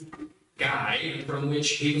his guy from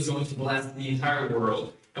which he was going to bless the entire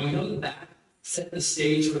world. And we know that that set the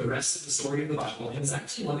stage for the rest of the story of the Bible. And it's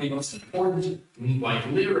actually one of the most important,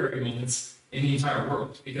 literary moments in the entire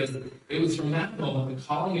world. Because it was from that moment, the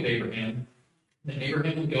calling of Abraham, that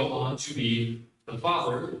Abraham would go on to be the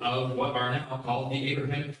father of what are now called the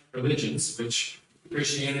Abrahamic religions, which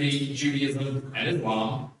Christianity, Judaism, and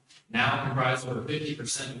Islam now comprise over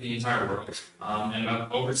 50% of the entire world, and about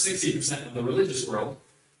over 60% of the religious world.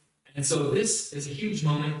 And so this is a huge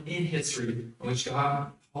moment in history in which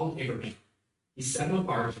God called Abraham. He set him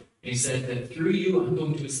apart, and he said that through you, I'm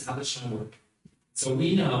going to establish my work. So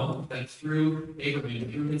we know that through Abraham,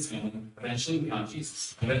 through his family, eventually we become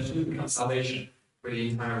Jesus. Eventually we become salvation for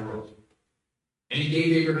the entire world. And he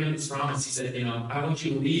gave Abraham his promise. He said, I want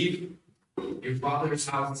you to leave your father's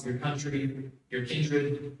house, your country, your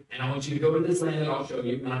kindred, and I want you to go to this land that I'll show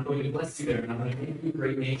you, and I'm going to bless you there, and I'm going to make you a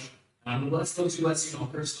great nation. And I'm going to bless those who bless you, and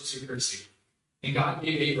I'll curse those who curse you. And God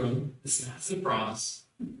gave Abram this massive promise,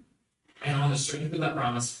 and on the strength of that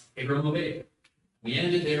promise, Abram obeyed. We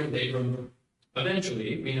ended there with Abram.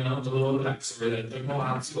 Eventually, we know the little backstory that it took him a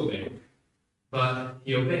while to obey, but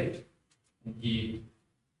he obeyed. And he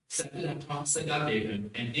accepted that promise that God gave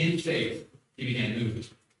him, and in faith, he began moving.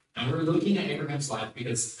 And we're looking at Abraham's life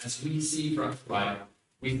because as we see throughout life,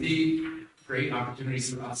 we see great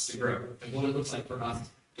opportunities for us to grow and what it looks like for us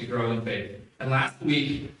to grow in faith. And last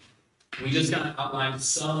week, we just kind of outlined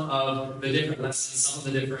some of the different lessons, some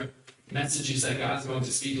of the different messages that God's going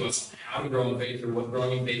to speak to us on how to grow in faith or what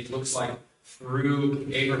growing in faith looks like through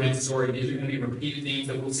Abraham's story. These are going to be repeated themes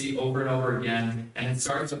that we'll see over and over again. And it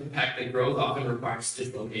starts with the fact that growth often requires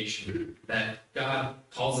dislocation, that God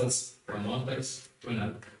calls us from one place to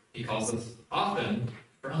another. He calls us often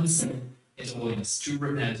from sin into holiness, to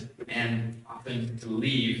repent, and often to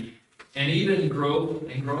leave. And even growing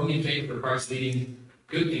in faith requires leaving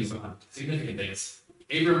good things behind, significant things.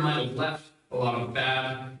 Abram might have left a lot of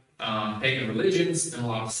bad pagan religions and a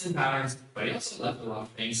lot of sin patterns, but he also left a lot of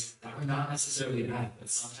things that were not necessarily bad. But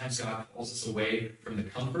sometimes God calls us away from the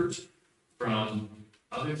comfort, from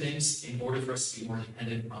other things, in order for us to be more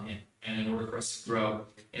dependent on Him, and in order for us to grow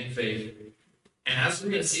in faith. And as we're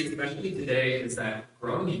going to see, especially today, is that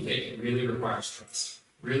growing in faith really requires trust.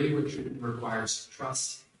 Really requires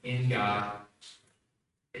trust in God.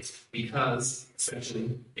 It's because,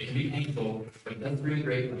 especially, it can be painful, but it does bring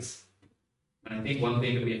greatness. And I think one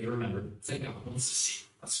thing that we have to remember is that God wants to see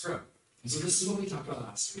us grow. And so this is what we talked about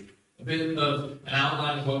last week. A bit of an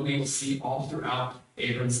outline of what we will see all throughout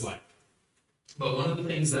Abram's life. But one of the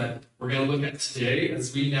things that we're going to look at today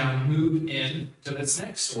as we now move in to this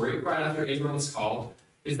next story, right after Abram was called,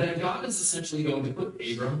 is that God is essentially going to put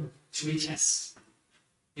Abram to a test.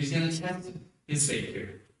 He's going to test his faith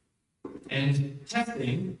here. And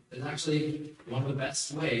testing is actually one of the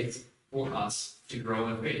best ways for us to grow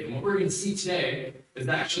in faith. And what we're going to see today is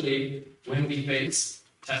actually when we face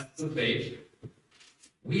tests of faith,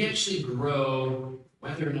 we actually grow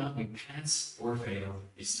whether or not we pass or fail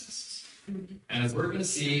these tests. And as we're going to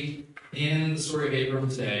see in the story of Abram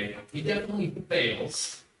today, he definitely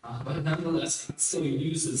fails, but nonetheless, he still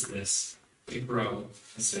uses this to grow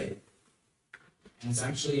his faith. And it's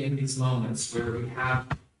actually in these moments where we have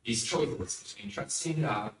these choices between trusting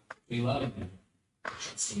God, we loving Him,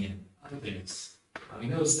 trusting in other things,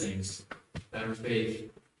 loving those things, that our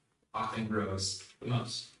faith often grows the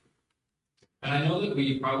most. And I know that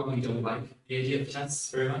we probably don't like the idea of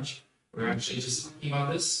tests very much. We're actually just talking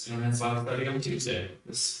about this in our men's Bible study on Tuesday,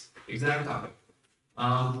 this exact topic.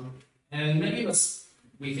 And many of us,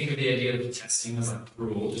 we think of the idea of testing as like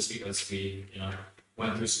cruel just because we,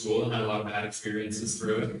 went through school and had a lot of bad experiences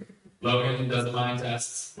through it. Logan doesn't mind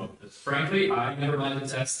tests. Well, frankly, I never minded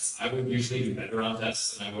tests. I would usually do better on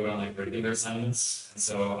tests than I would on like regular assignments. And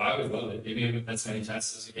so I would love it. Give me as many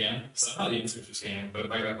tests as you can. Somehow the answers just came, but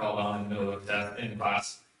if I got called on in the middle of a test in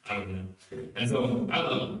class, I would know. And so I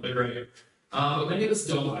love them. They're great. But many of us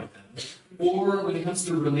don't like them. Or when it comes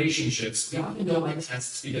to relationships, we often don't like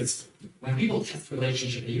tests because when people test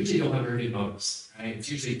relationship, they usually don't have very good motives, right? It's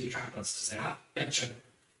usually to trap us to say, gotcha,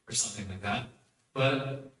 or something like that.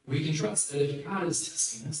 But we can trust that if God is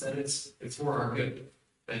testing us, that it's for our good,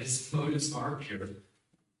 that his motives are pure,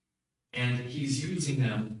 and he's using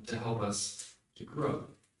them to help us to grow.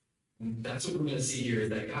 And that's what we're going to see here, is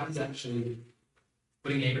that God is actually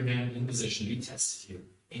putting Abraham in position to be tested here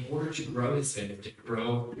in order to grow his faith, to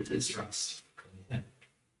grow his trust in him.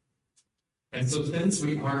 And so since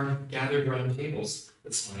we are gathered around tables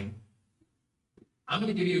this morning, I'm going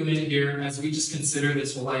to give you a minute here as we just consider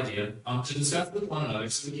this whole idea to discuss with one another.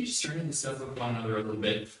 So we can just turn and discuss with one another a little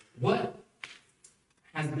bit. What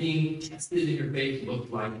has being tested in your faith looked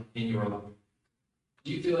like in your life?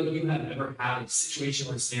 Do you feel like you have ever had a situation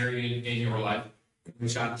or scenario in your life in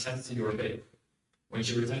which God tested your faith? When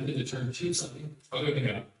you were tempted to turn to something other than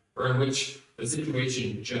God, or in which the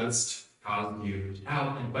situation just caused you to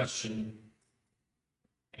doubt and question,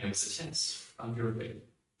 and it was a test of your faith.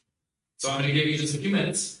 So I'm going to give you just a few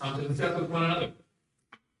minutes to discuss with one another.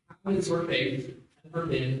 How has your faith ever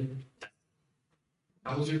been tested?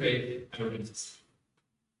 How has your faith ever been tested?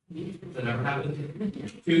 Has that ever happened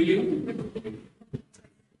to you?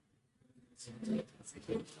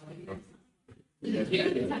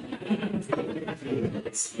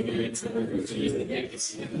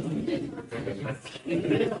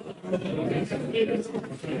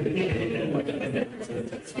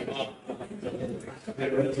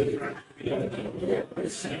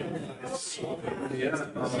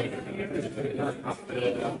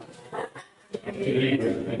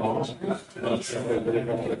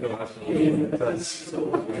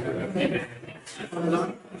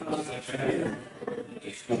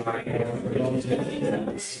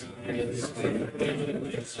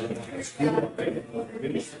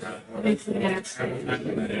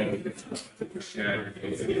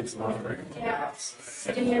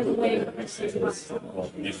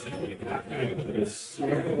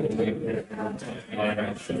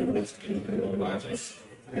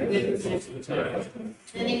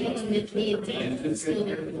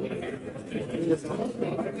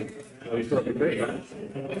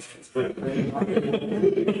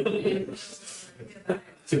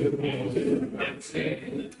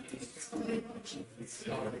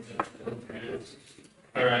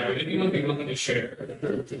 All right, would anyone be willing to share?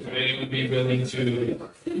 Would anyone be willing to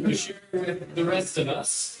share with the rest of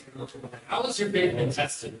us? How has your faith been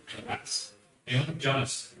tested in the past? Anyone?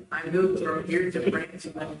 Jonas? I moved from here to France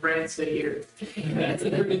and then France to here. That's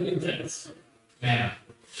a pretty big test. Man,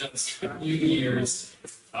 just a few years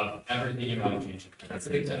of everything about changing. That's a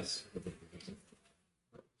big test.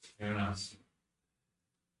 Anyone else?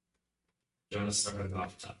 Jonas started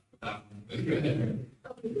off top. Go ahead.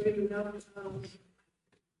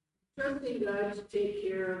 Trusting God to take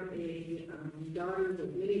care of a daughter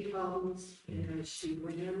with many problems, and she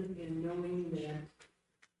ran, and knowing that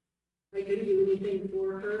I couldn't do anything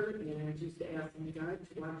for her, and just asking God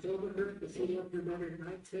to watch over her, because he loved her better than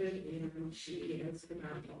I could, and she has come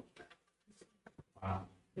out all that. Wow.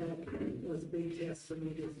 That was a big test for me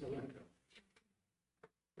just to let go.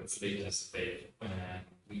 That's a big test of faith when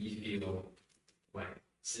we feel like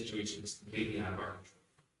situations completely out of our control.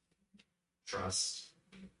 Trust.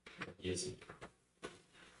 Yes.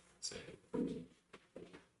 So.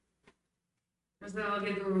 Because then I'll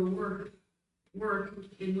get to work,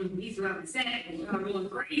 and when he's around the Senate, I'm going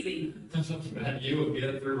crazy. You will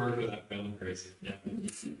get through work without feeling crazy. Yeah.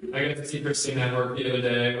 I got to see Christine at work the other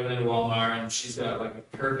day. Went into Walmart, and she's got like a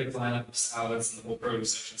perfect lineup of salads, and the whole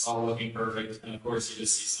produce section's all looking perfect. And of course, you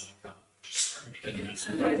just see someone come.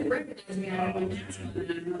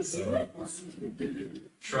 So,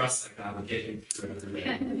 trust that God will get you through everything.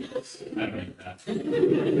 I don't need that.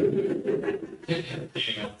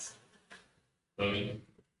 Anything else? Logan?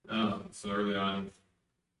 So early on,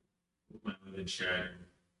 when I lived in Sharon,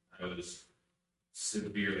 I was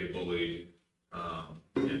severely bullied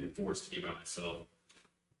and forced to be by myself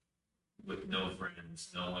with no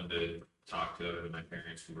friends, no one to talk to other than my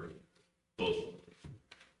parents, who were both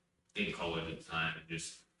in college at the time,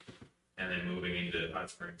 and then moving into Hot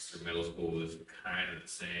Springs through middle school was kind of the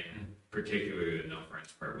same, particularly the no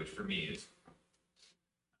friends part, which for me is,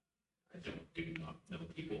 I do not know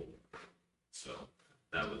people. So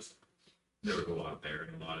there was a lot there,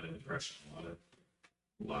 and a lot of depression, a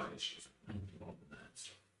lot of issues involved in that.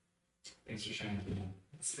 So Thanks for sharing.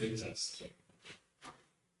 It's a big test.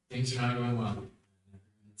 Things are not going well.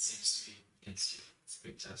 It seems to be against you. It's a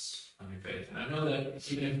big test on your faith. And I know that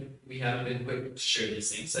even if we haven't been quick to share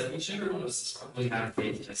these things, that each and every one of us has probably had a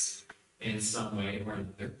faith test in some way or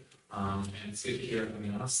another. And it's good to hear. I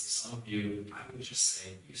mean, honestly, some of you, I would just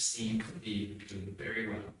say, you seem to be doing very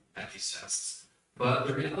well at these tests. But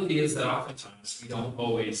the reality is that oftentimes we don't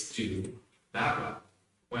always do that well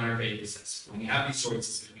when our faith is tested. When we have these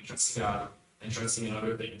choices between trusting God and trusting in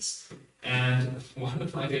other things. And one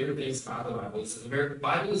of my favorite things about the Bible is that the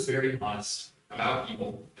Bible is very honest about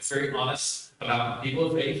people. It's very honest about people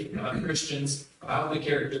of faith, about Christians, about the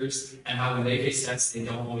characters, and how when they face tests, they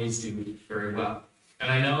don't always do very well. And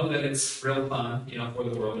I know that it's real fun, for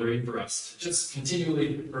the world or even for us to just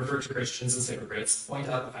continually refer to Christians as hypocrites, point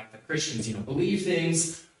out the fact that Christians, believe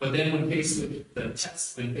things, but then when faced with the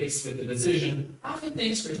test, when faced with the decision,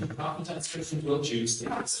 oftentimes Christians will choose the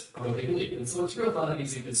opposite of what they believe. And so it's real fun and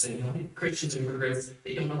easy to say, Christians are hypocrites,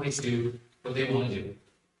 they don't always do what they want to do.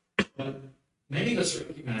 But many of us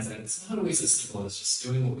recognize that it's not always as simple as just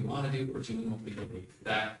doing what we want to do or doing what we believe.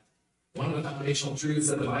 That one of the foundational truths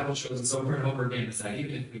that the Bible shows us over and over again is that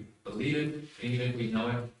even if we believe it, and even if we know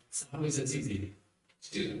it, it's not always as easy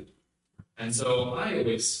to do that. And so I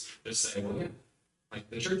always just say, well, yeah, like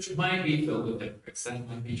the church might be filled with hypocrites, that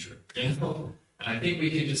might be true. And I think we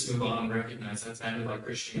can just move on and recognize that's kind of like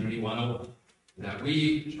Christianity 101, that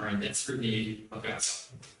we are in desperate need of God's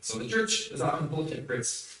help. So the church is often full of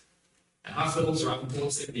hypocrites, and hospitals are often full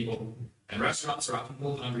of sick people, and restaurants are often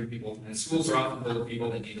full of hungry people, and schools are often full of people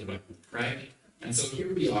that need the way, right? And so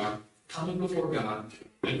here we are, coming before God,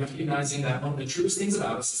 and recognizing that one of the truest things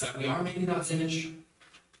about us is that we are made in God's image,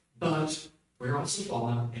 but we're also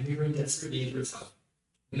fallen, and we are in desperate need for His help.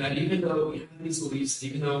 And that even though we have these beliefs,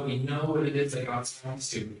 even though we know what it is that God's calling us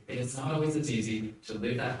to, it is not always as easy to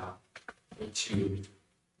live that out, or to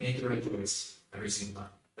make the right choice every single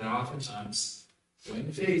time. That oftentimes, when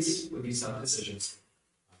faced with these tough decisions,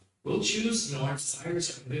 we'll choose, our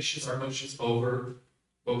desires, our convictions, our emotions over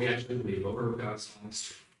what we actually believe, over what God's calling us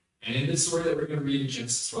to. And in this story that we're going to read in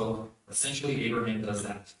Genesis 12, essentially Abraham does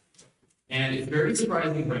that. And it's very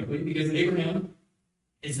surprising, frankly, because Abraham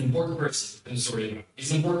is an important person in the story of God.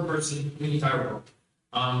 He's an important person in the entire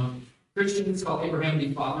world. Christians call Abraham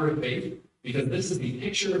the father of faith because this is the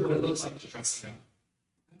picture of what it looks like to trust in God.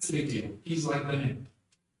 That's a big deal. He's like the man.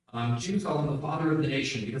 Jews call him the father of the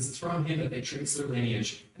nation because it's from him that they trace their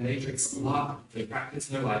lineage, and they trace a lot of the practice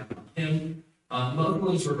in their life from him.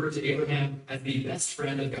 Muslims refer to Abraham as the best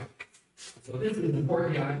friend of God. So this is an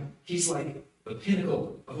important guy. He's like the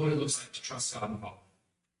pinnacle of what it looks like to trust God and follow.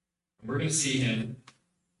 And we're going to see him,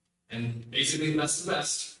 and basically the best of the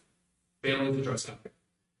best, failing to trust God.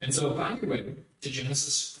 And so find your way to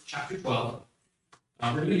Genesis chapter 12.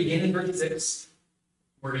 We're going to begin in verse 6.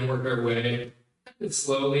 We're going to work our way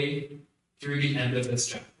slowly through the end of this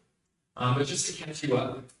chapter. But just to catch you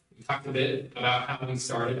up, we talked a bit about how we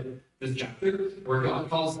started this chapter, where God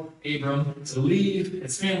calls Abram to leave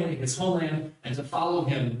his family, his homeland, and to follow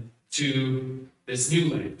him to this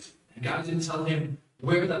new land. And God didn't tell him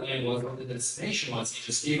where that land was, what the destination was. He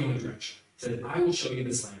just gave him a direction. He said, I will show you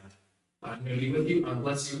this land. I'm going to be with you. I'm going to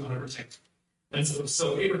bless you. I'm going to protect you. And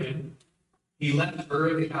so Abraham, he left Ur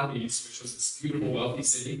of the Chaldees, which was this beautiful, wealthy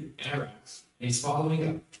city in Iraq. And he's following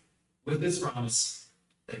up with this promise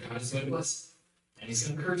that God is going to bless him. And he's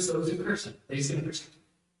going to curse those who curse him. That he's going to protect him.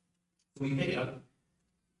 So we pick up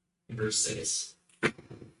in verse 6,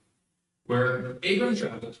 where Abram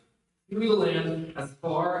traveled through the land as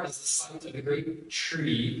far as the site of the great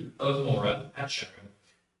tree of Morah at Shechem.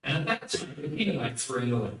 And at that time, the Canaanites were in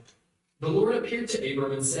the land. The Lord appeared to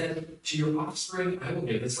Abram and said, to your offspring I will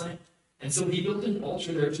give this land. And so he built an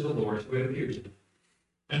altar there to the Lord who had appeared to him.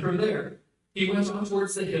 And from there, he went on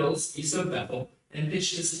towards the hills east of Bethel and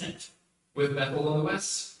pitched his tent, with Bethel on the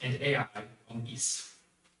west and Ai on the east.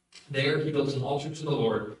 There he built an altar to the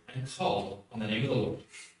Lord and called on the name of the Lord.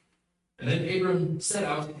 And then Abram set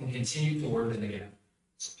out and continued toward the Negev.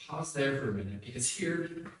 So pause there for a minute, because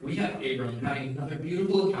here we have Abram having another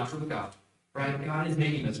beautiful encounter with God. Right? God is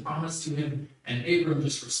making this promise to him, and Abram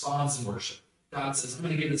just responds in worship. God says, I'm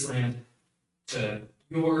going to give this land to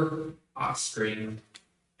your offspring.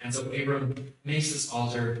 And so Abram makes this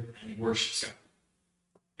altar and he worships God.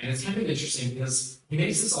 And it's kind of interesting because he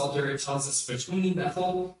makes this altar, it tells us, between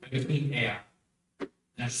Bethel and between Ai.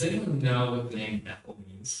 Now, does anyone know what the name Bethel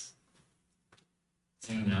means? Does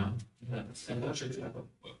anyone know? I'm not sure.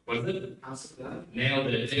 What is it? House of God. Nailed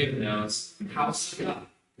it. David knows. House of God.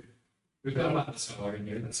 We've got a Bible scholar in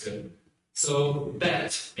here. That's good. So,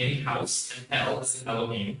 Bet, meaning house, and El is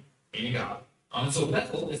Elohim, meaning God. So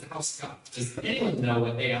Bethel is the house of God. Does anyone know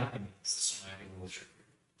what AI means? This one might be a little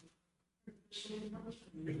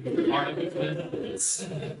tricky. Artificial intelligence.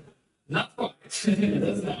 Not quite. It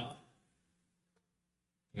does not.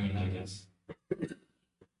 You want to guess?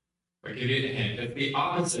 I'll give you a hint. It's the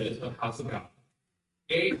opposite of house of God.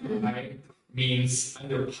 AI means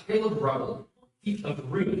either pile of rubble or heap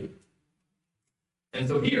of ruin. And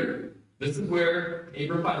so here, this is where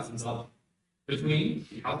Abram finds himself, between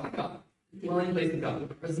the house of God, the dwelling place of God,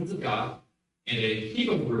 the presence of God, and a heap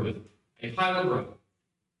of ruin, a pile of rubble.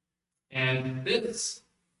 And this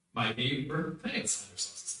might be where many of us find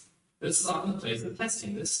ourselves. This is often the place of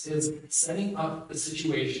testing. This is setting up the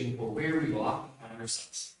situation for where we will often find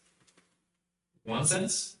ourselves. In one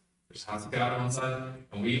sense, there's the house of God on one side,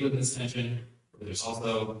 and we live in this tension, where there's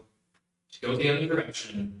also, to go the other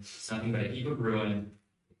direction, it's nothing but a heap of ruin,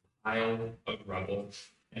 a pile of rubble.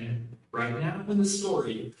 And right now in the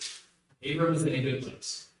story, Abram is in a good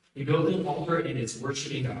place. He built an altar and is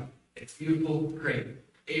worshiping God. It's beautiful, great.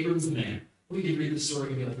 Abram's a man. We could read the story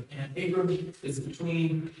and be like, man, Abram is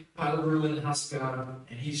between pile of ruin and the house of God,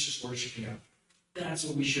 and he's just worshiping God. That's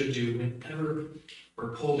what we should do whenever we're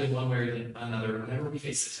pulled in one way or another, whenever we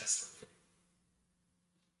face a test.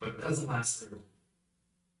 But it doesn't last very long.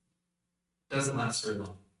 It doesn't last very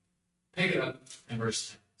long. Pick it up in verse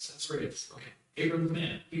 10. So that's where it is. Okay. Abram's a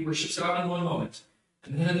man. He worships God in one moment.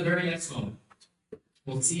 And then in the very next moment,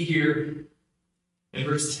 we'll see here in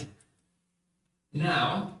verse 10.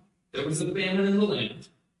 Now, there was a famine in the land,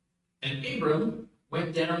 and Abram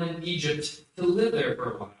went down in Egypt to live there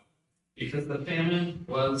for a while, because the famine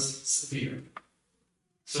was severe.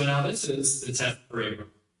 So now this is the test for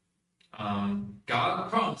Abram. God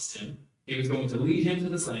promised him he was going to lead him to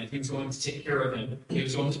this land, he was going to take care of him, he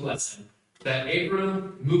was going to bless him. That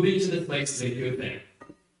Abram moving to this place is a good thing.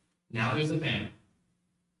 Now there's a famine.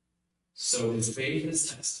 So his faith is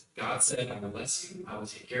tested. God said, I will bless you, I will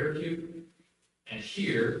take care of you. And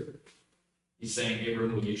here, he's saying,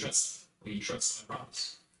 Abram, will you trust me? Will you trust my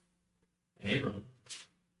promise? And Abram,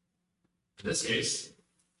 in this case,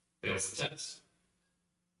 fails the test.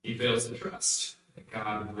 He fails to trust that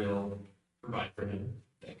God will provide for him,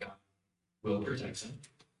 that God will protect him.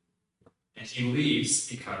 And he leaves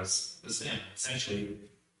because of this famine. Essentially,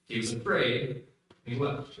 he was afraid, and he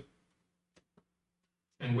left.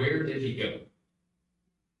 And where did he go?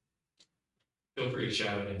 Feel free to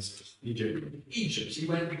shout answers. Egypt. Egypt. He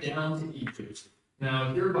went down to Egypt. Now,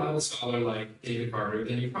 if you're a Bible scholar like David Carter,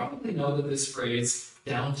 then you probably know that this phrase,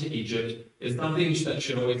 down to Egypt, is something that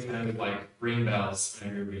should always kind of like ring bells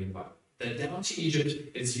whenever you're reading the Bible. That down to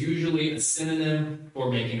Egypt is usually a synonym for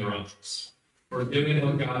making the wrong choice, for doing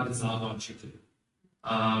what God does not want you to do.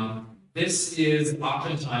 This is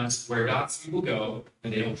oftentimes where God's people go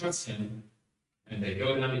when they don't trust Him, and they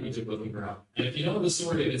go down to Egypt looking for help. And if you know the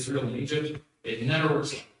story of Israel in Egypt, it never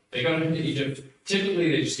works out. They go down to Egypt,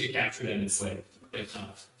 typically they just get captured and enslaved. If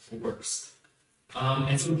not, it works.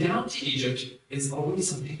 And so down to Egypt is always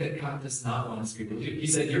something that God does not want his people to do. He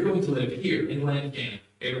said, you're going to live here in the land of Canaan.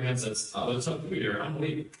 Abraham says, oh, there's no food here, I'm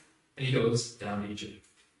leaving. And he goes down to Egypt.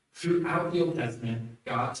 Throughout the Old Testament,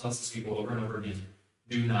 God tells his people over and over again,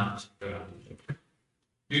 do not go down to Egypt.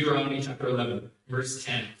 Deuteronomy chapter 11, verse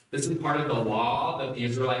 10. This is part of the law that the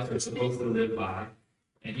Israelites are supposed to live by.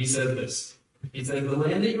 And he says this. He says, the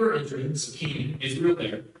land that you are entering, so Canaan, Israel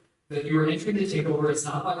there, that you are entering to take over is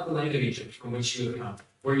not like the land of Egypt from which you have come,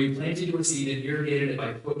 where you planted your seed and irrigated it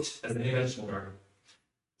by foot as in a vegetable garden.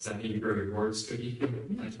 Is that how you grow your gourds, Cookie?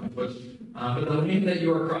 But the land that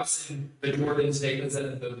you are crossing the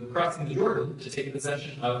Jordan to take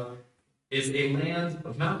possession of is a land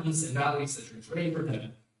of mountains and valleys that drinks rain from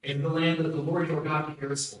heaven, and the land that the Lord your God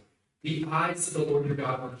cares for. The eyes of the Lord your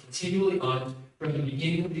God are continually on from the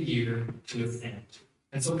beginning of the year to its end.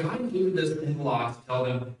 And so God included this in the law to tell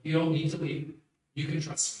them, you don't need to leave. You can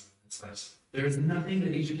trust me in this place. There is nothing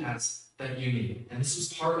that Egypt has that you need. And this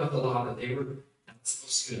was part of the law that they were not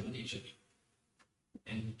supposed to do in Egypt.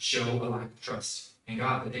 And show a lack of trust in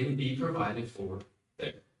God, that they would be provided for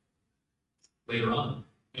there. Later on,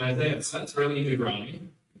 in Isaiah, so that's early in Deuteronomy.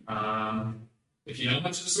 If you know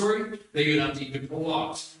much of the story, they go down to Egypt for a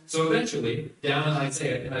lot. So eventually, down in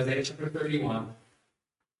Isaiah chapter 31,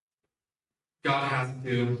 God has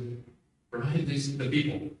to remind the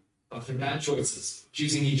people of their bad choices,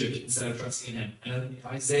 choosing Egypt instead of trusting in Him. And in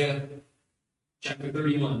Isaiah chapter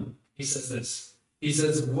 31, he says this. He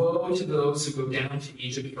says, woe to those who go down to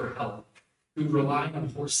Egypt for help, who rely on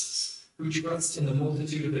horses, who trust in the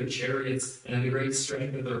multitude of their chariots and in the great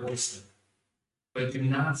strength of their horsemen, but do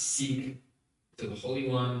not seek to the Holy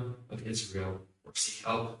One of Israel or seek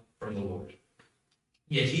help from the Lord.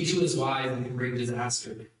 Yet he too is wise and can bring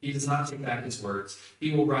disaster. He does not take back his words.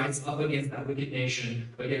 He will rise up against that wicked nation,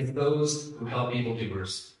 against those who help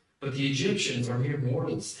evildoers. But the Egyptians are mere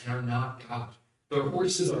mortals and are not God. Their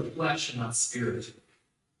horses are flesh and not spirit.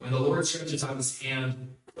 When the Lord stretches out his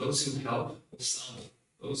hand, those who help will stumble.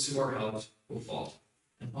 Those who are helped will fall,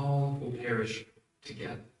 and all will perish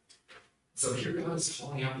together. So here God is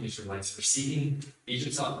calling out the Israelites for seeking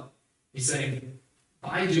Egypt's help. He's saying,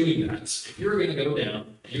 by doing that, if you're going to go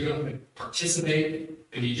down and you're going to participate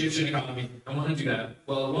in the Egyptian economy, I want to do that.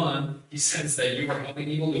 Well, one, he says that you are helping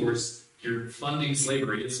evildoers, you're funding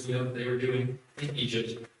slavery, as we know that they were doing in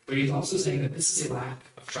Egypt. But he's also saying that this is a lack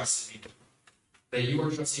of trust in people. That you are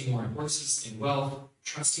trusting more in horses, in wealth,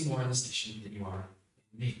 trusting more in this nation than you are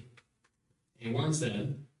in me. And he warns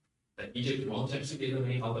them that Egypt won't actually give them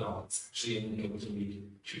any help at all. It's actually only going to lead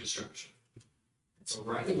to destruction. And so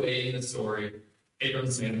right away in the story,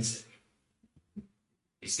 Abram's made a mistake.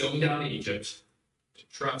 He's going down to Egypt to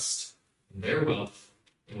trust in their wealth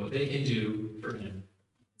and what they can do for him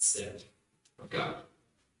instead of God.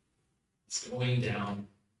 He's going down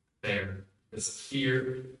there because of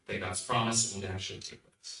fear that God's promise won't actually take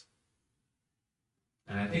place.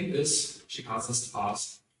 And I think this should cause us to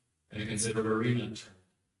pause and consider where we enter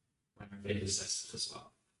when our faith is tested as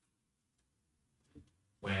well.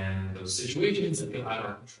 When those situations that feel out of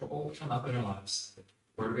our control come up in our lives,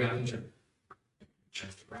 where do we have to turn? Turn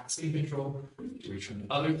to grasping control? Do we turn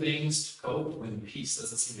to other things to cope when peace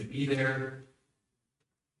doesn't seem to be there?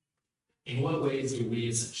 In what ways do we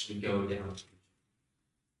essentially go down to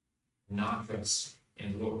not trust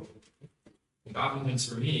in the Lord? Oftentimes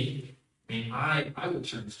for me, I would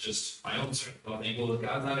turn to just my own strength. I'll think, well, if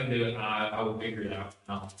God's not going to do it, I will figure it out.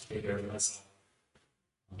 I'll take care of myself.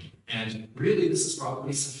 And really, this is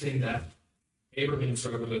probably something that Abraham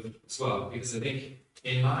struggled with as well, because I think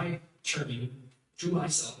in my turning to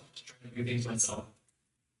myself, to try to do things myself,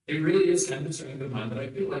 it really is kind of a strength of mine that I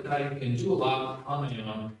feel like I can do a lot on my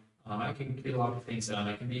own. I can get a lot of things done.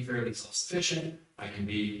 I can be fairly self-sufficient. I can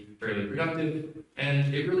be fairly productive.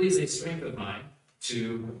 And it really is a strength of mine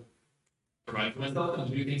to provide for myself and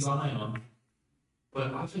to do things on my own.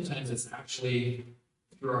 But oftentimes it's actually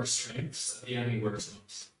through our strengths that the enemy works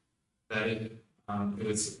most. That it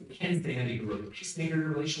was Ken Sandy who wrote the Peacemaker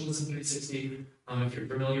Relationalism 360. If you're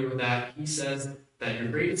familiar with that, he says that your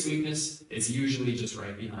greatest weakness is usually just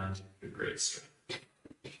right behind your greatest strength.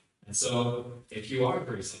 And so, if you are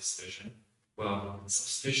very self-sufficient, well,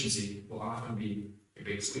 self-sufficiency will often be your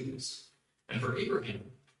biggest weakness. And for Abraham,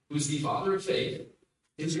 who's the father of faith,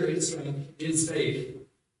 his greatest strength is faith.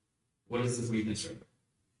 What is his weakness right?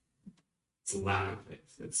 It's a lack of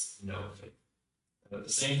faith. It's no faith. And at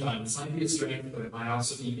the same time, this might be a strength, but it might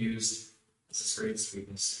also be used as his greatest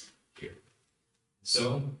weakness here.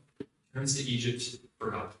 So, he turns to Egypt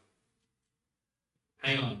for help.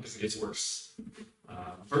 Hang on, because it gets worse.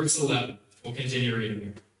 Verse 11, we'll continue reading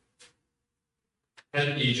here.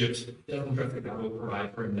 Headed to Egypt, doesn't trust that God will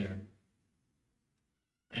provide for him there.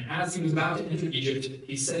 And as he was about to enter Egypt,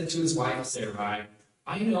 he said to his wife Sarai,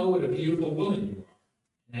 I know what a beautiful woman you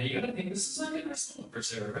are. Now you gotta think this is like a nice moment for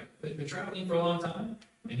Sarah, right? They've been traveling for a long time,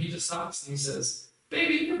 and he just stops and he says,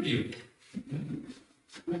 baby, you're beautiful.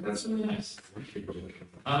 Like, that's really nice.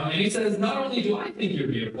 And he says, not only do I think you're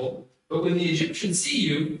beautiful, but when the Egyptians see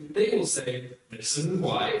you, they will say, this is his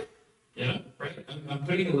wife. You know, right? I'm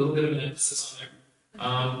putting a little bit of an emphasis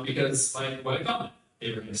on there. Because, like, what a comment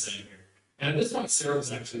Abraham is saying here. And at this point, Sarah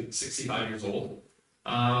was actually 65 years old.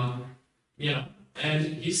 You know, and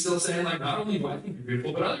he's still saying, like, not only do I think you're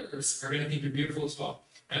beautiful, but others are going to think you're beautiful as well.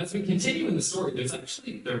 And as we continue in the story,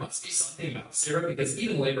 there must be something about Sarah, because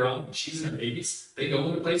even later on, when she's in her 80s, they go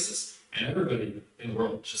into places, and everybody in the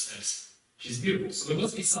world just thinks she's beautiful. So there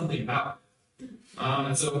must be something about it.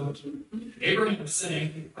 And so Abraham is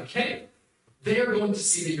saying, like, hey, they are going to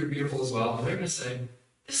see that you're beautiful as well, and they're going to say,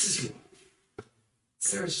 this is your wife.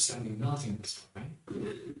 Sarah's just going to be melting this one,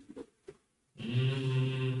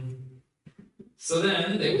 right? So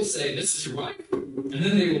then they will say, this is your wife, and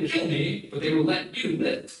then they will kill me, but they will let you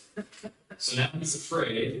live. So now he's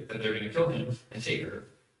afraid that they're going to kill him and take her.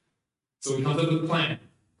 So he comes up with a plan.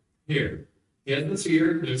 Here, he has this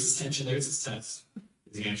fear, there's this tension, there's this test.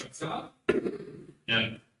 Is he going to trust God?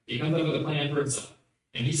 No. He comes up with a plan for himself.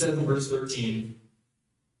 And he says in verse 13,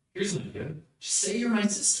 here's an idea. Just say you're my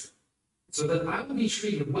sister, so that I will be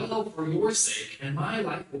treated well for your sake, and my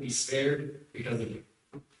life will be spared because of you.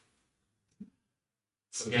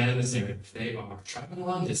 So again, in this narrative, they are traveling a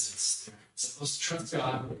long distance. They're supposed to trust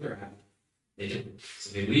God where they're at. They didn't.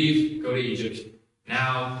 So they leave, go to Egypt.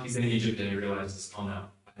 Now he's in Egypt and he realizes, oh no,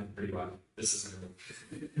 I have a pretty wife. this is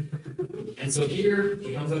good. And so here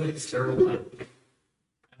he comes up with this terrible plan.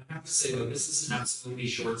 And I have to say, though, this is an absolutely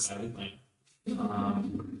short-sighted plan.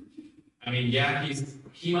 I mean, yeah,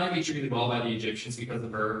 he might be treated well by the Egyptians because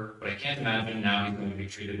of her, but I can't imagine now he's going to be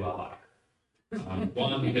treated well by her.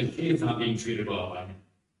 One, because he is not being treated well by him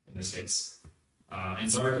in this case.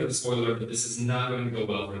 And sorry for the spoiler, but this is not going to go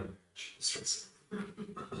well for the marriage.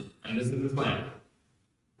 And this is his plan.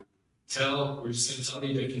 We're just going to tell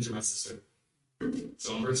the Egyptians you're my sister.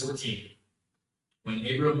 So in verse 14, when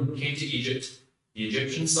Abram came to Egypt, the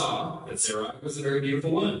Egyptians saw that Sarai was a very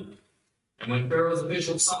beautiful woman. And when Pharaoh's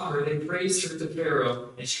officials saw her, they praised her to Pharaoh,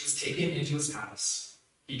 and she was taken into his palace.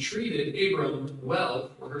 He treated Abram well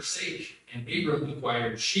for her sake, and Abram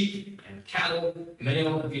acquired sheep and cattle,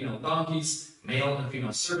 male and female donkeys, male and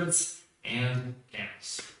female servants, and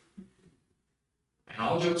camels. And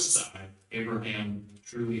all jokes aside, Abraham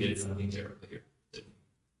truly did something terrible here, didn't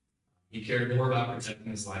he? He cared more about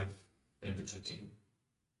protecting his life than protecting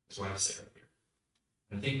his wife Sarah here.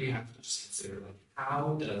 And I think we have to just consider, like,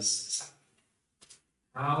 how does this happen?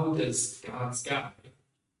 How does God's guy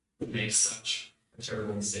make such a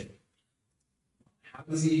terrible mistake? How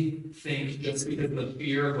does he think, just because of the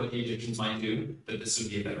fear of what the Egyptians might do, that this would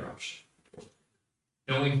be a better option?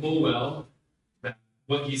 Knowing full well that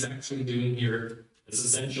what he's actually doing here is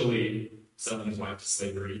essentially selling his wife to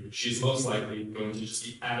slavery. She's most likely going to just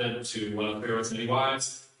be added to one of Pharaoh's many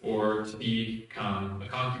wives, or to become a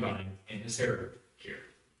concubine in his harem here.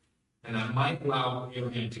 And that might allow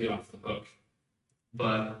Abraham to get off the hook.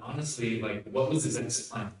 But honestly, like, what was his exit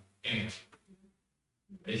plan anyway?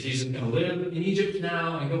 If he's just going to live in Egypt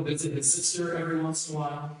now and go visit his sister every once in a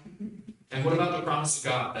while? And what about the promise of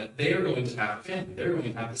God that they are going to have a family? They're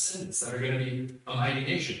going to have descendants that are going to be a mighty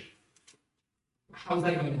nation. How is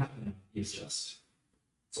that going to happen now? He's just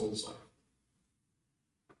sold his wife.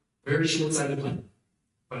 Very short-sighted plan.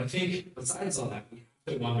 But I think besides all that, we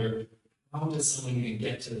have to wonder, how does someone even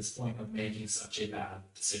get to this point of making such a bad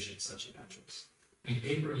decision, such a bad choice? I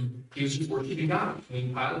mean, Abram, he was just worshiping God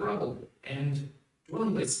between pile of rubble and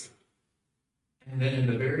dwelling place God. And then in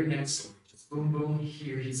the very next story, just boom, boom,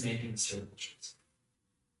 here he's making this terrible choice.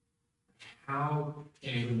 How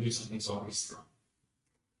can Abram do something so obviously wrong?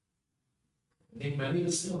 I think many of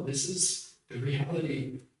us know this is the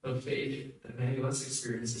reality of faith that many of us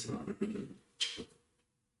experience as well.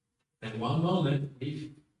 At one moment,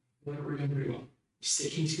 we feel like we're doing pretty well. We're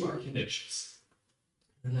sticking to our convictions.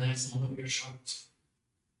 And the next moment, we are shocked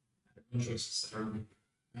at our own choices,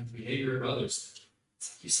 at the behavior of others.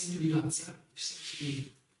 It's like, you seem to be God's God. You seem to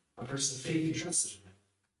be a person of faith you trusted in him.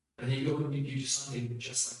 And then you go and you do something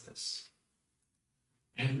just like this.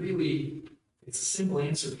 And really, it's a simple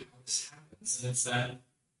answer to how this happens. And it's that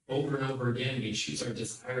over and over again, we choose our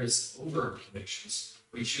desires over our convictions.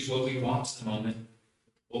 We choose what we want in the moment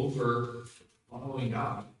over following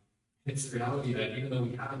God. It's the reality that even though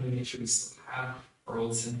we have a new nature, we still have our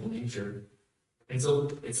old sinful nature. And so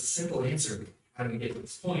it's a simple answer how do we get to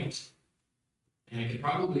this point. And it could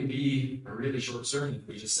probably be a really short sermon if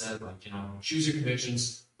we just said, like, choose your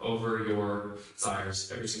convictions over your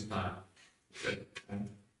desires every single time. Good.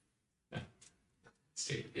 Yeah.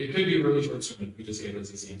 It could be a really short sermon if we just gave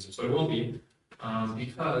those easy answers, but it won't be,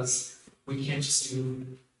 because we can't just do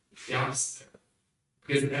the opposite there.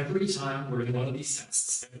 Because every time we're in one of these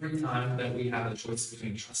tests, every time that we have a choice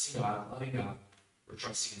between trusting God, loving God, or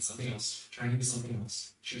trusting in something else, trying to do something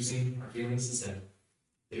else, choosing our feelings instead,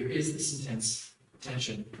 there is this intense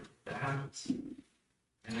tension that happens.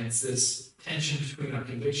 And it's this tension between our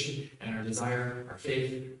conviction and our desire, our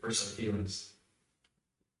faith versus our feelings.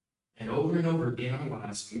 And over in our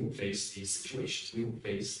lives, we will face these situations. We will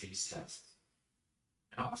face these tests.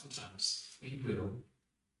 And oftentimes, we will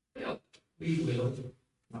fail. We will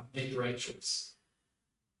not make the right choice.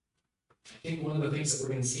 I think one of the things that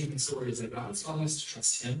we're going to see in the story is that God is calling us to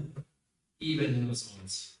trust Him, even in those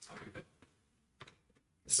moments how we fail.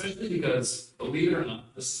 Especially because, believe it or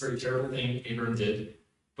not, this is a very terrible thing Abram did,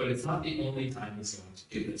 but it's not the only time he's going to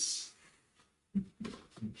do this.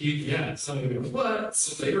 Some of you go, what?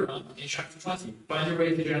 So later on, in chapter 20, find your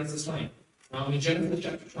way to Genesis 20. In Genesis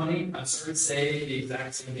chapter 20, I'm sorry to say the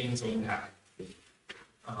exact same thing is going to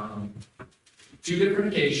happen. Two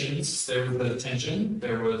different occasions, there was the tension,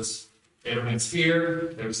 there was Abraham's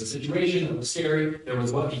fear, there was a situation that was scary, there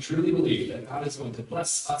was what he truly believed, that God is going to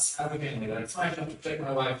bless us, have a family, that it's my job to protect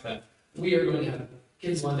my wife, that we are going to have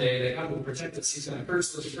kids one day, that God will protect us, He's going to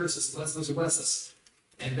curse those who curse us, bless those who bless us.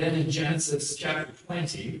 And then in Genesis chapter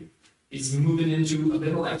 20, he's moving into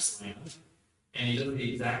Abimelech's land, and he does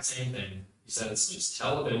the exact same thing. He says, just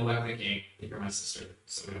tell Abimelech the king that you're my sister,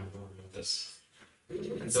 so we don't have to worry about this.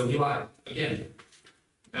 And so he lied again.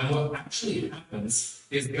 And what actually happens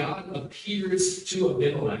is God appears to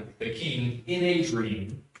Abimelech, the king, in a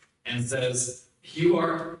dream and says, "You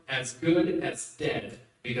are as good as dead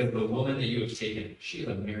because the woman that you have taken, she is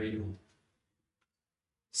a married woman."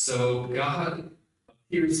 So God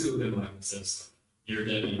appears to Abimelech and says, "You're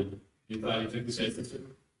dead. You thought you took the chance to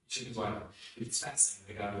should be why it's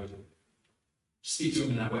fascinating that God would speak to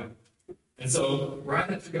him in that way." And so, right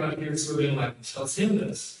after God appears to Abimelech and tells him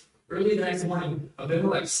this, early the next morning,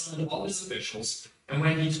 Abimelech summoned all his officials, and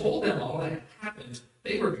when he told them all that had happened,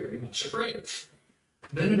 they were very much afraid.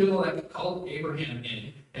 Then Abimelech called Abraham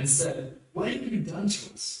in and said, "What have you done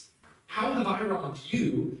to us? How have I wronged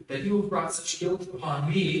you that you have brought such guilt upon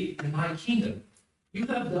me and my kingdom? You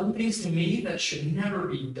have done things to me that should never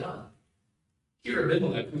be done." Here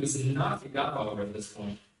Abimelech, who is not the godfather at this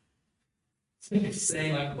point, is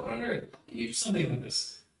saying, like, "What on earth? How can you do something like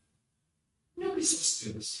this? Nobody's supposed to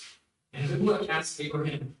do this." And Abimelech asked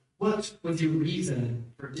Abraham, "What was your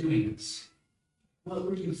reason for doing this? What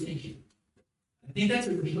were you thinking?" I think that's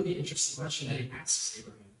a really interesting question that he asks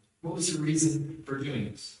Abraham. What was your reason for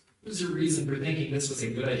doing this? What was your reason for thinking this was a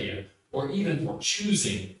good idea? Or even for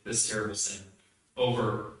choosing this terrible sin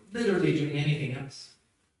over literally doing anything else?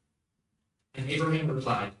 And Abraham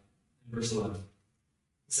replied in verse 11.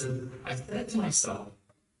 He said, "I said to myself,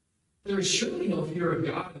 there is surely no fear of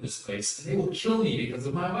God in this place, and they will kill me because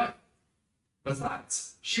of my wife.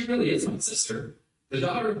 Besides, she really is my sister, the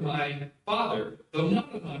daughter of my father, though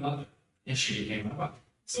not of my mother, and she became my wife."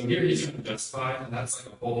 So here he's trying to justify, and that's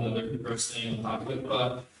like a whole other gross thing on top of it.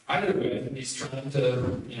 But either way, he's trying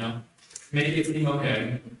to, make it seem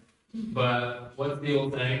okay. But what's the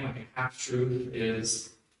old thing? Like a half truth is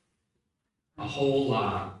a whole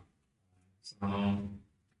lie. So,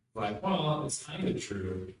 like, well, it's kind of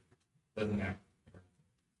true. Doesn't matter.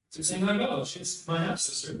 So he's saying, like, "Oh, she's my half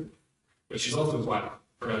sister, but she's also his wife."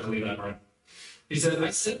 Forgot to leave that part. He said,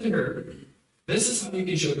 "I said to her, this is how you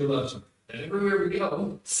can show your love to me. And everywhere we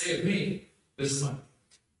go, say of me, this is mine."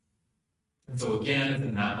 And so again,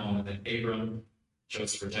 in that moment, that Abram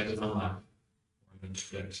chose to protect his own life, or even to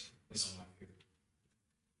protect his own life here.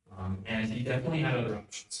 And he definitely had other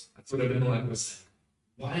options. That's what Abimelech was saying.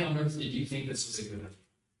 Why on earth did you think this was a good idea?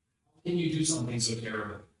 How can you do something so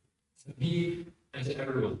terrible? To me and to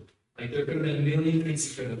everyone. Like, there could have been a million things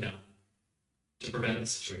he could have done to prevent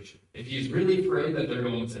this situation. If he's really afraid that they're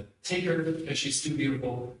going to take her because she's too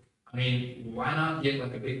beautiful, I mean, why not get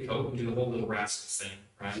like a big coat and do the whole little rascals thing,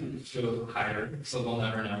 right? To hide her so they'll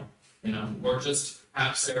never know, Or just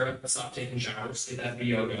have Sarah stop taking showers, get that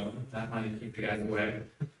VO going. That might keep the guys away.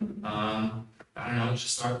 I don't know,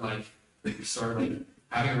 just start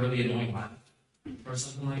having a really annoying laugh or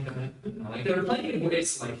something like that. Like, there are plenty of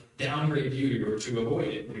ways to like downgrade beauty or to avoid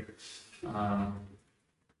it.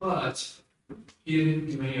 But he didn't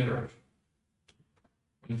do any other option.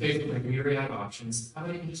 When faced with like myriad options, how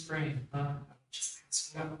about you just pray? Just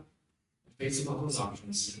ask God. When faced with all those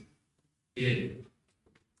options, he didn't.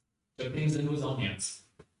 Took things into his own hands.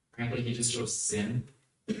 Frankly, he just chose sin.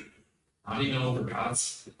 Not even over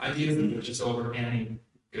God's ideas, but just over any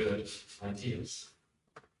good ideas.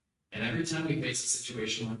 And every time we face a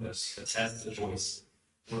situation like this, a test, a choice,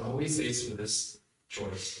 we're always faced with this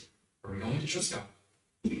choice. Are we going to trust God?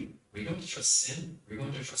 Are we going to trust sin? Are we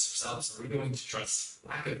going to trust ourselves? Are we going to trust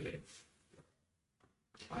lack of faith?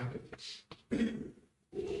 Lack of faith.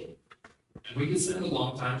 And we can spend a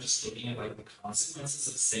long time just looking at like the consequences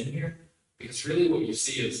of sin here, because really what you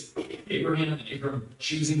see is Abraham and Abram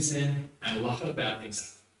choosing sin, and a lot of bad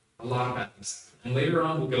things happen. A lot of bad things happen. And later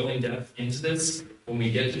on, we'll go in depth into this when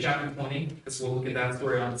we get to chapter 20, because we'll look at that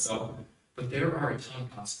story on itself. But there are a ton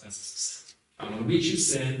of consequences of sin. When we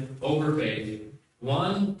choose sin over faith,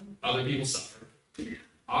 one, other people suffer.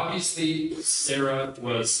 Obviously, Sarah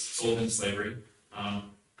was sold into slavery.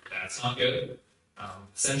 That's not good.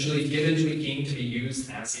 Essentially given to a king to be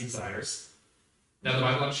used as he desires. Now, the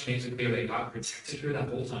Bible actually makes it clear that God protected her that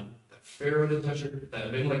whole time. That Pharaoh didn't touch her, that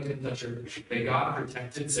Abimelech didn't touch her. That God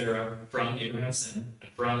protected Sarah from Abraham's sin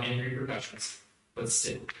and from any repercussions. But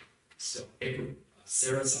still,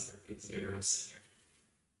 Sarah suffered because of Abraham's sin here.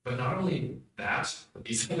 But not only that, but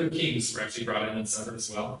these other kings were actually brought in and suffered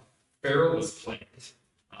as well. Pharaoh was plagued.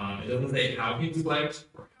 It doesn't say how he was plagued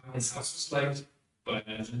or how his house was plagued, but I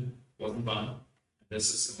imagine it wasn't fun.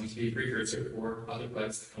 This is going to be a precursor for other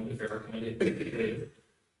plagues that come to Pharaoh coming later.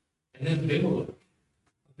 And then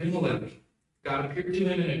Abimelech, God appeared to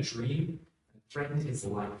him in a dream and threatened his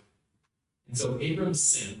life. And so Abram's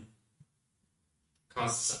sin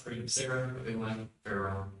caused the suffering of Sarah, Abimelech,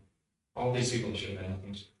 Pharaoh, all these people should have had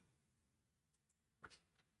nothing to do.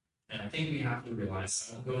 And I think we have to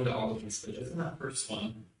realize, I won't go into all of these, but just in that first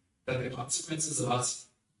one, that the consequences of us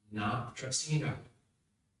not trusting in God,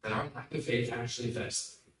 that our lack of faith actually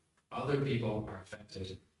affects other people are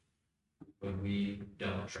affected when we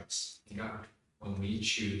don't trust in God, when we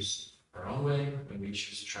choose our own way, when we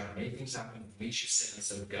choose to try to make things happen, when we choose sin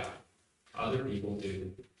instead of God. Other people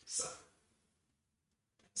do suffer.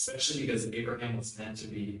 Especially because Abraham was meant to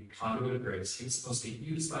be a conduit of grace. He was supposed to be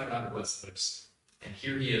used by God to bless others. And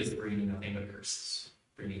here he is bringing nothing but curses.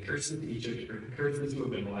 Bringing curses to Egypt, bringing curses to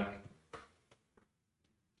Abimelech.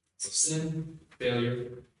 So sin, failure,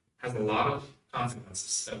 has a lot of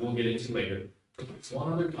consequences that we'll get into later. But there's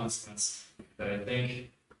one other consequence that I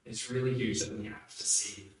think is really huge that we have to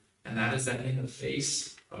see. And that is that in the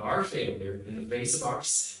face of our failure, in the face of our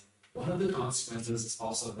sin, one of the consequences is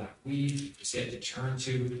also that we just get to turn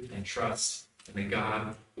to and trust in the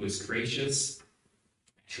God who is gracious,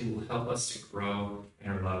 who will help us to grow in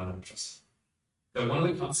our love and trust. That one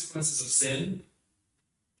of the consequences of sin,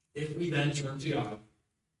 if we then turn to God,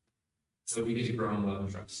 so we get to grow in love and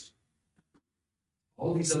trust.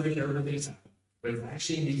 All these other terrible things happen, but it's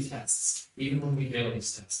actually in these tests, even when we fail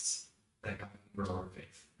these tests, that God can grow our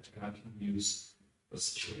faith, that God can use those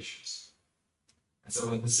situations. And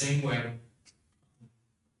so in the same way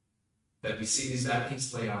that we see these bad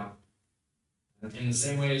things play out, in the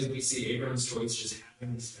same way as we see Abram's choice just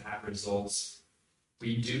having these bad results,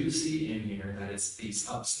 we do see in here that it's these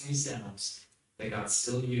ups and these downs that God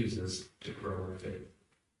still uses to grow our faith.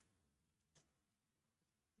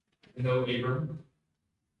 And though Abram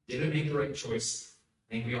didn't make the right choice,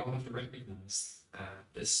 I think we all have to recognize that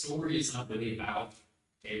this story is not really about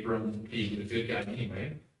Abram being the good guy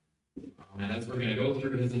anyway. And as we're going to go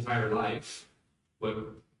through his entire life, what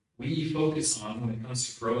we focus on when it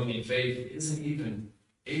comes to growing in faith isn't even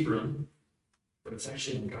Abram, but it's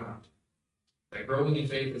actually in God. That growing in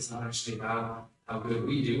faith is not actually about how good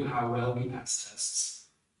we do, how well we pass tests.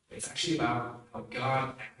 It's actually about how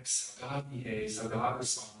God acts, how God behaves, how God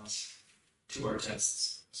responds to our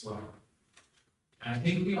tests as well. And I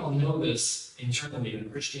think we all know this internally,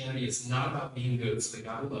 that Christianity is not about being good so that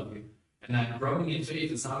God will love you. And that growing in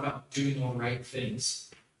faith is not about doing all right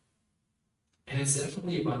things. And it's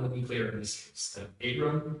definitely abundantly clear in this case that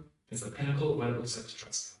Abram is the pinnacle of what it looks like to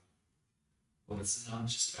trust God. Well, it's not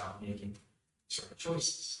just about making the right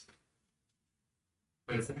choices.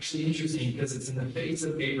 But it's actually interesting because it's in the face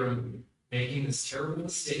of Abram making this terrible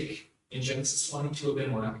mistake in Genesis 20 to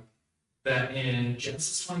Abimelech that in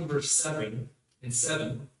Genesis 20 verse 7,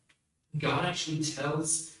 God actually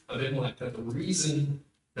tells Abimelech that the reason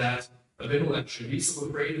that Abimelech should be so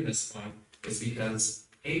afraid in this point is because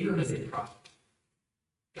Abram is a prophet.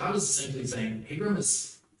 God is simply saying,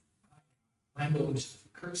 I'm going to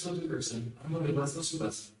curse those who curse him, I'm going to bless those who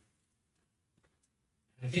bless him.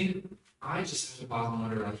 And I think I just have to pause and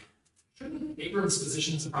wonder, shouldn't Abram's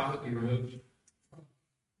position as a prophet be removed from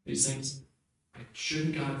these things?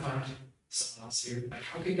 Shouldn't God find someone else here?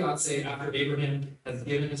 How can God say after Abraham has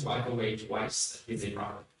given his wife away twice that he's a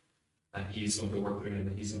prophet, that he's going to work with him,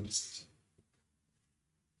 that he's going to speak to him?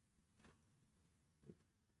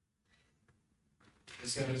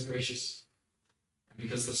 Because God is gracious.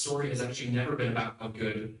 Because the story has actually never been about how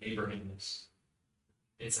good Abraham is.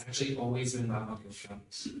 It's actually always been about how good God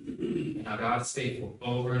is. And how God is faithful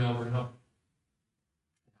over and over and over.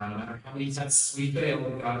 No matter how many tests we fail,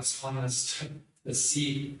 God is calling us to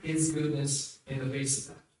see his goodness in the face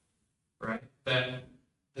of that. Right? That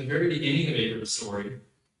the very beginning of Abram's story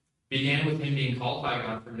began with him being called by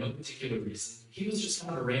God for no particular reason. He was just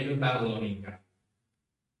not a random Babylonian guy.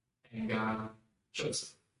 And God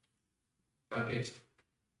chose him. God picked him.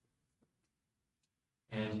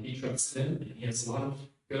 And he trusts him, and he has a lot of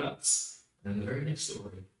good ups. And then the very next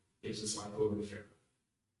story gives his wife over to Pharaoh.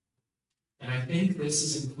 And I think this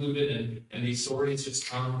is included, and these stories just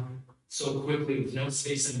come so quickly with no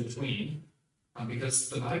space in between, because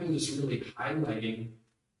the Bible is really highlighting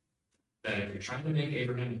that if you're trying to make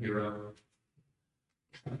Abraham a hero,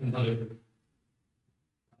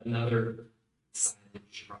 another side that you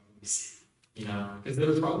should probably see. Because there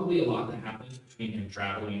was probably a lot that happened between him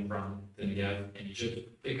traveling from the Negev and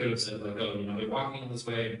Egypt. They could have said, they're walking on this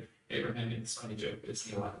way, Abraham made this funny joke, it's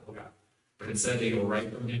the illogical God. But instead, they go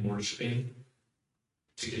right from him worshiping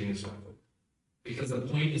to getting his wife over. Because the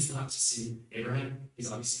point is not to see Abraham,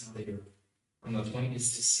 he's obviously not the hero. And the point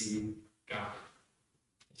is to see God.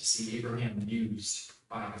 To see Abraham used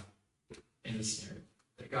by God in this scenario.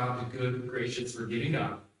 That God, the good, gracious, forgiving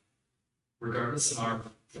God, regardless of our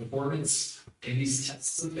performance in these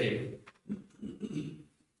tests of faith,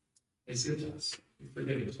 is good to us. He's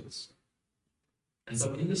forgiving to us. And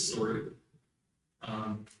so in this story,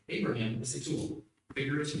 Abraham is a tool,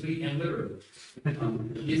 figuratively and literally.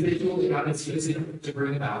 He's a tool that God is using to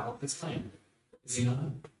bring about this plan. Is he not?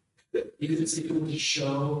 He is a tool to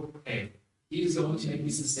show, hey, he is going to make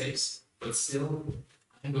these mistakes, but still,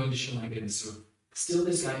 I'm going to show my goodness to him. Still,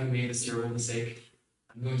 this guy who made this terrible mistake,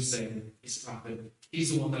 I'm going to say, he's a prophet.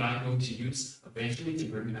 He's the one that I'm going to use eventually to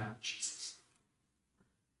bring about Jesus.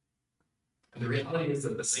 And the reality is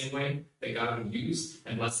that the same way that God would use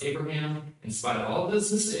and bless Abraham, in spite of all of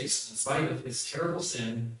his mistakes, in spite of his terrible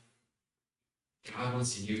sin, God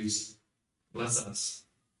wants to bless us,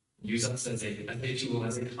 use us as a tool,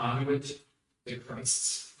 as a conduit to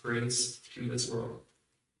Christ's grace to this world.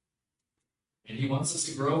 And he wants us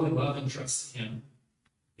to grow in love and trust in him,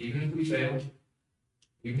 even if we fail,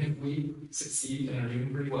 even if we succeed and are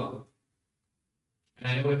doing pretty well. And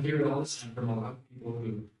I know I hear it all the time from a lot of people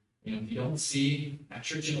who, if you don't see at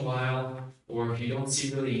church in a while, or if you don't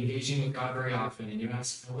see really engaging with God very often, and you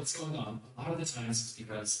ask, what's going on? A lot of the times it's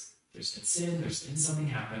because there's been sin, there's been something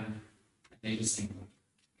happen, and they just think,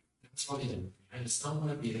 that's what he did. I just don't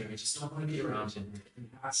want to be there. I just don't want to be around him.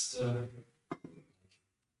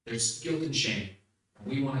 There's guilt and shame. And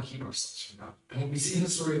we want to keep ourselves from God. And what we see in the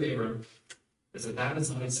story of Abram is that is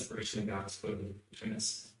not a separation that God has put between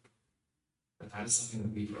us. But that is something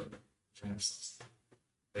that we put between ourselves.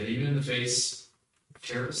 That even in the face of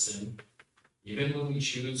terrible sin, even when we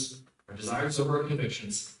choose our desires over our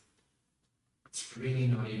convictions, it's really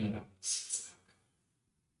not even about us. It's about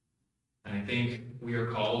God. And I think we are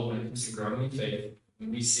called, when it comes to growing in faith,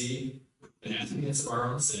 when we see the nastiness of our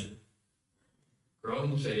own sin,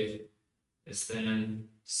 growing in faith is then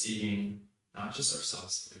seeing not just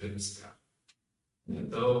ourselves, but the goodness of God. And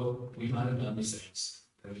that though we might have done these things,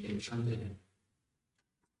 that we can turn to him,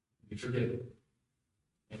 be forgiven.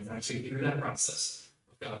 And it's actually through that process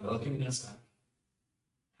of God welcoming us back,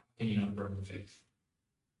 how can you not grow in faith?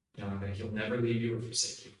 Knowing that he'll never leave you or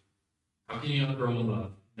forsake you. How can you not grow in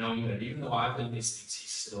love? Knowing that even though I've done these things, he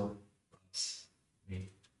still loves me.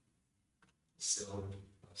 He still loves me.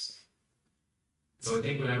 So I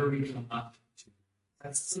think whenever we come up to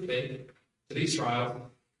tests of faith, to these trials,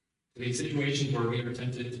 to these situations where we are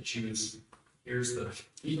tempted to choose, here's the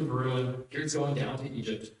heap of ruin, here's going down to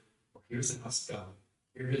Egypt, or here's the house of God.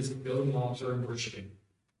 Here is building an altar and worshiping.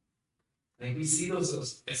 I think we see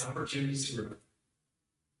those as opportunities to grow.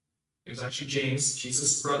 It was actually James,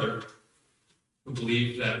 Jesus' brother, who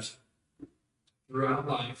believed that throughout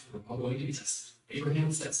life we're all going to be tested. Abraham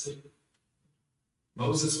was tested.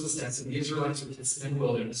 Moses was tested. The Israelites were tested in the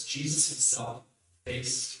wilderness. Jesus himself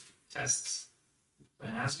faced tests.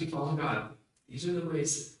 And as we follow God, these are the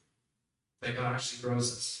ways that God actually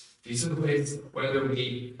grows us. These are the ways, whether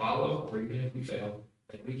we follow or even if we fail,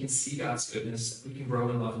 that we can see God's goodness, that we can grow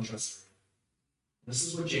in love and trust for him. This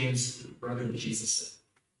is what James, brother of Jesus, said.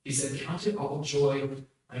 He said, "Count it all joy,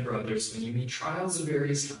 my brothers, when you meet trials of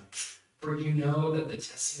various kinds, for you know that the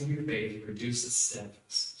testing of your faith produces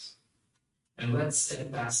steadfastness. And let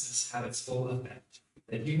steadfastness have its full effect,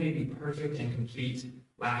 that you may be perfect and complete,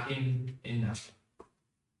 lacking in nothing."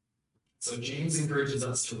 So James encourages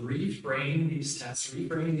us to reframe these tests,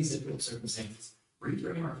 reframe these difficult circumstances,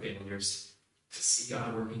 reframe our failures, to see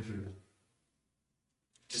God working through them,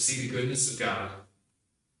 to see the goodness of God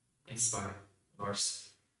in spite of our sin.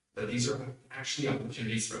 That these are actually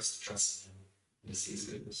opportunities for us to trust in him and to see his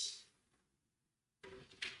goodness.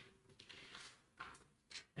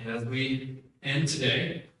 And as we end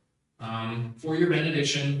today, for your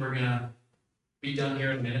benediction, we're going to be done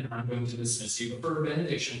here in a minute. I'm going to dismiss you. But for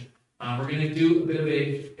benediction, we're going to do a bit of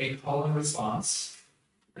a call and response.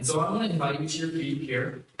 And so I want to invite you to your feet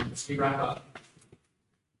here as we wrap up.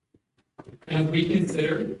 And we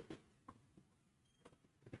consider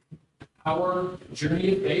our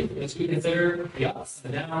journey of faith, as we consider the ups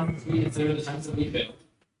and the downs, as we consider the times that we failed.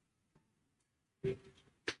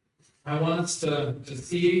 I want us to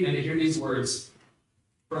see and to hear these words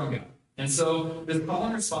from God. And so this call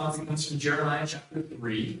and response comes from Jeremiah chapter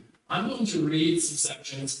 3. I'm going to read some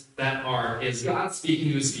sections that is God speaking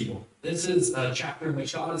to his people. This is a chapter in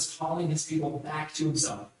which God is calling his people back to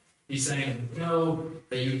himself. He's saying, I know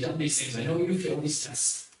that you've done these things. I know you failed these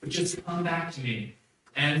tests, but just come back to me.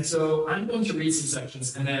 And so I'm going to read some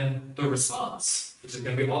sections, and then the response, which is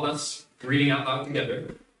going to be all of us reading out loud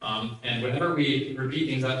together. And whenever we repeat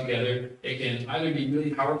things out together, it can either be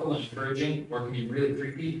really powerful and encouraging, or it can be really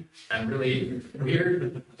creepy and really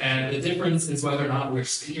weird. And the difference is whether or not we're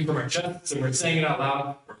speaking from our chests and we're saying it out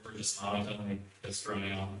loud, or if we're just monotone, just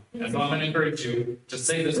droning on. And so I'm going to encourage you to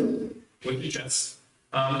say this with your chest.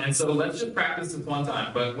 And so let's just practice this one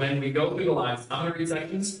time. But when we go through the lines, I'm going to read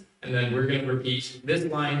sections. And then we're going to repeat this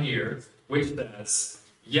line here, which says,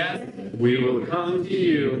 yes, We will come to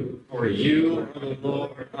you, for you are the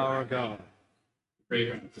Lord our God.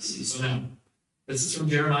 great practice. So now, this is from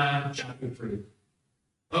Jeremiah chapter 3.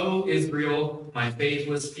 O Israel, my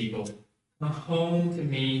faithless people, come home to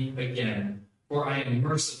me again, for I am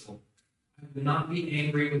merciful. I will not be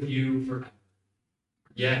angry with you forever.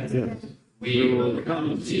 Yes, We will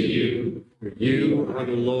come to you, for you are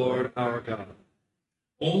the Lord our God.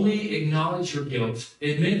 only acknowledge your guilt.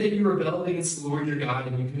 Admit that you rebelled against the Lord your God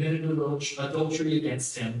and you committed adultery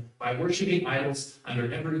against him by worshiping idols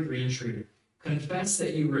under every green tree. Confess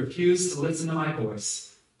that you refuse to listen to my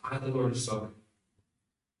voice. I, the Lord, have spoken.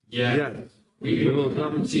 Yes, we will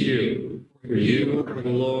come to you, for you are the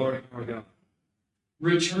Lord our God.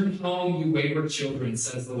 Return home, you wayward children,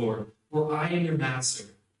 says the Lord, for I am your master.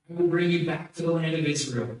 I will bring you back to the land of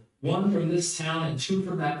Israel, one from this town and two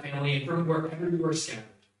from that family and from wherever you are scattered.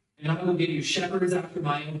 And I will give you shepherds after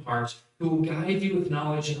my own heart, who will guide you with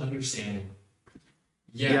knowledge and understanding.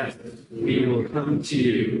 Yes, we will come to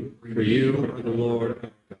you, for you are the Lord our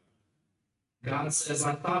God. God says,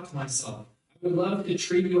 I thought to myself, I would love to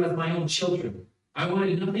treat you as my own children. I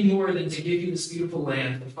wanted nothing more than to give you this beautiful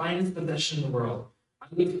land, the finest possession in the world. I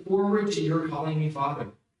looked forward to your calling me Father,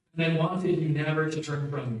 and I wanted you never to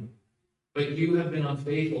turn from me. But you have been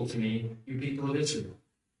unfaithful to me, you people of Israel.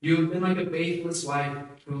 You have been like a faithless wife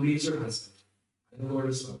who leaves her husband. And the Lord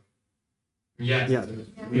has spoken. Yes.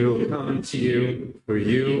 We will come to you, for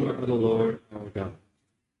you are the Lord our God.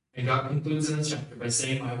 And God concludes in this chapter by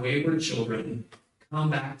saying, my wayward children, come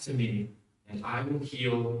back to me, and I will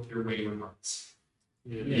heal your wayward hearts.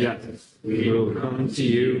 Yes, we will come to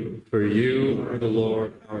you, for you are the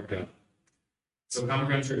Lord our God. So, Common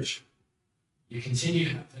Ground Church, you continue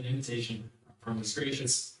to have an invitation from this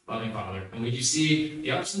gracious, loving Father. And when you see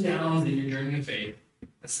the ups and downs in your journey of faith,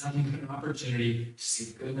 that's nothing but an opportunity to see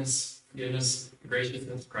the goodness, forgiveness, and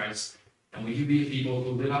graciousness of Christ. And will you be a people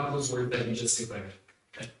who live out those words that you just declared?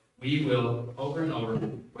 That we will, over and over,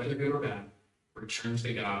 whether good or bad, return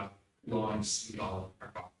to God, belongs to God,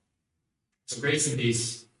 our Father. So grace and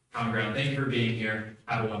peace, Common Ground. Thank you for being here.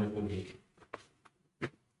 Have a wonderful week.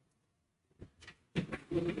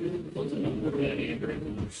 You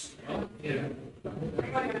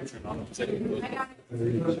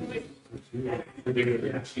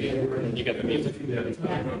got the music.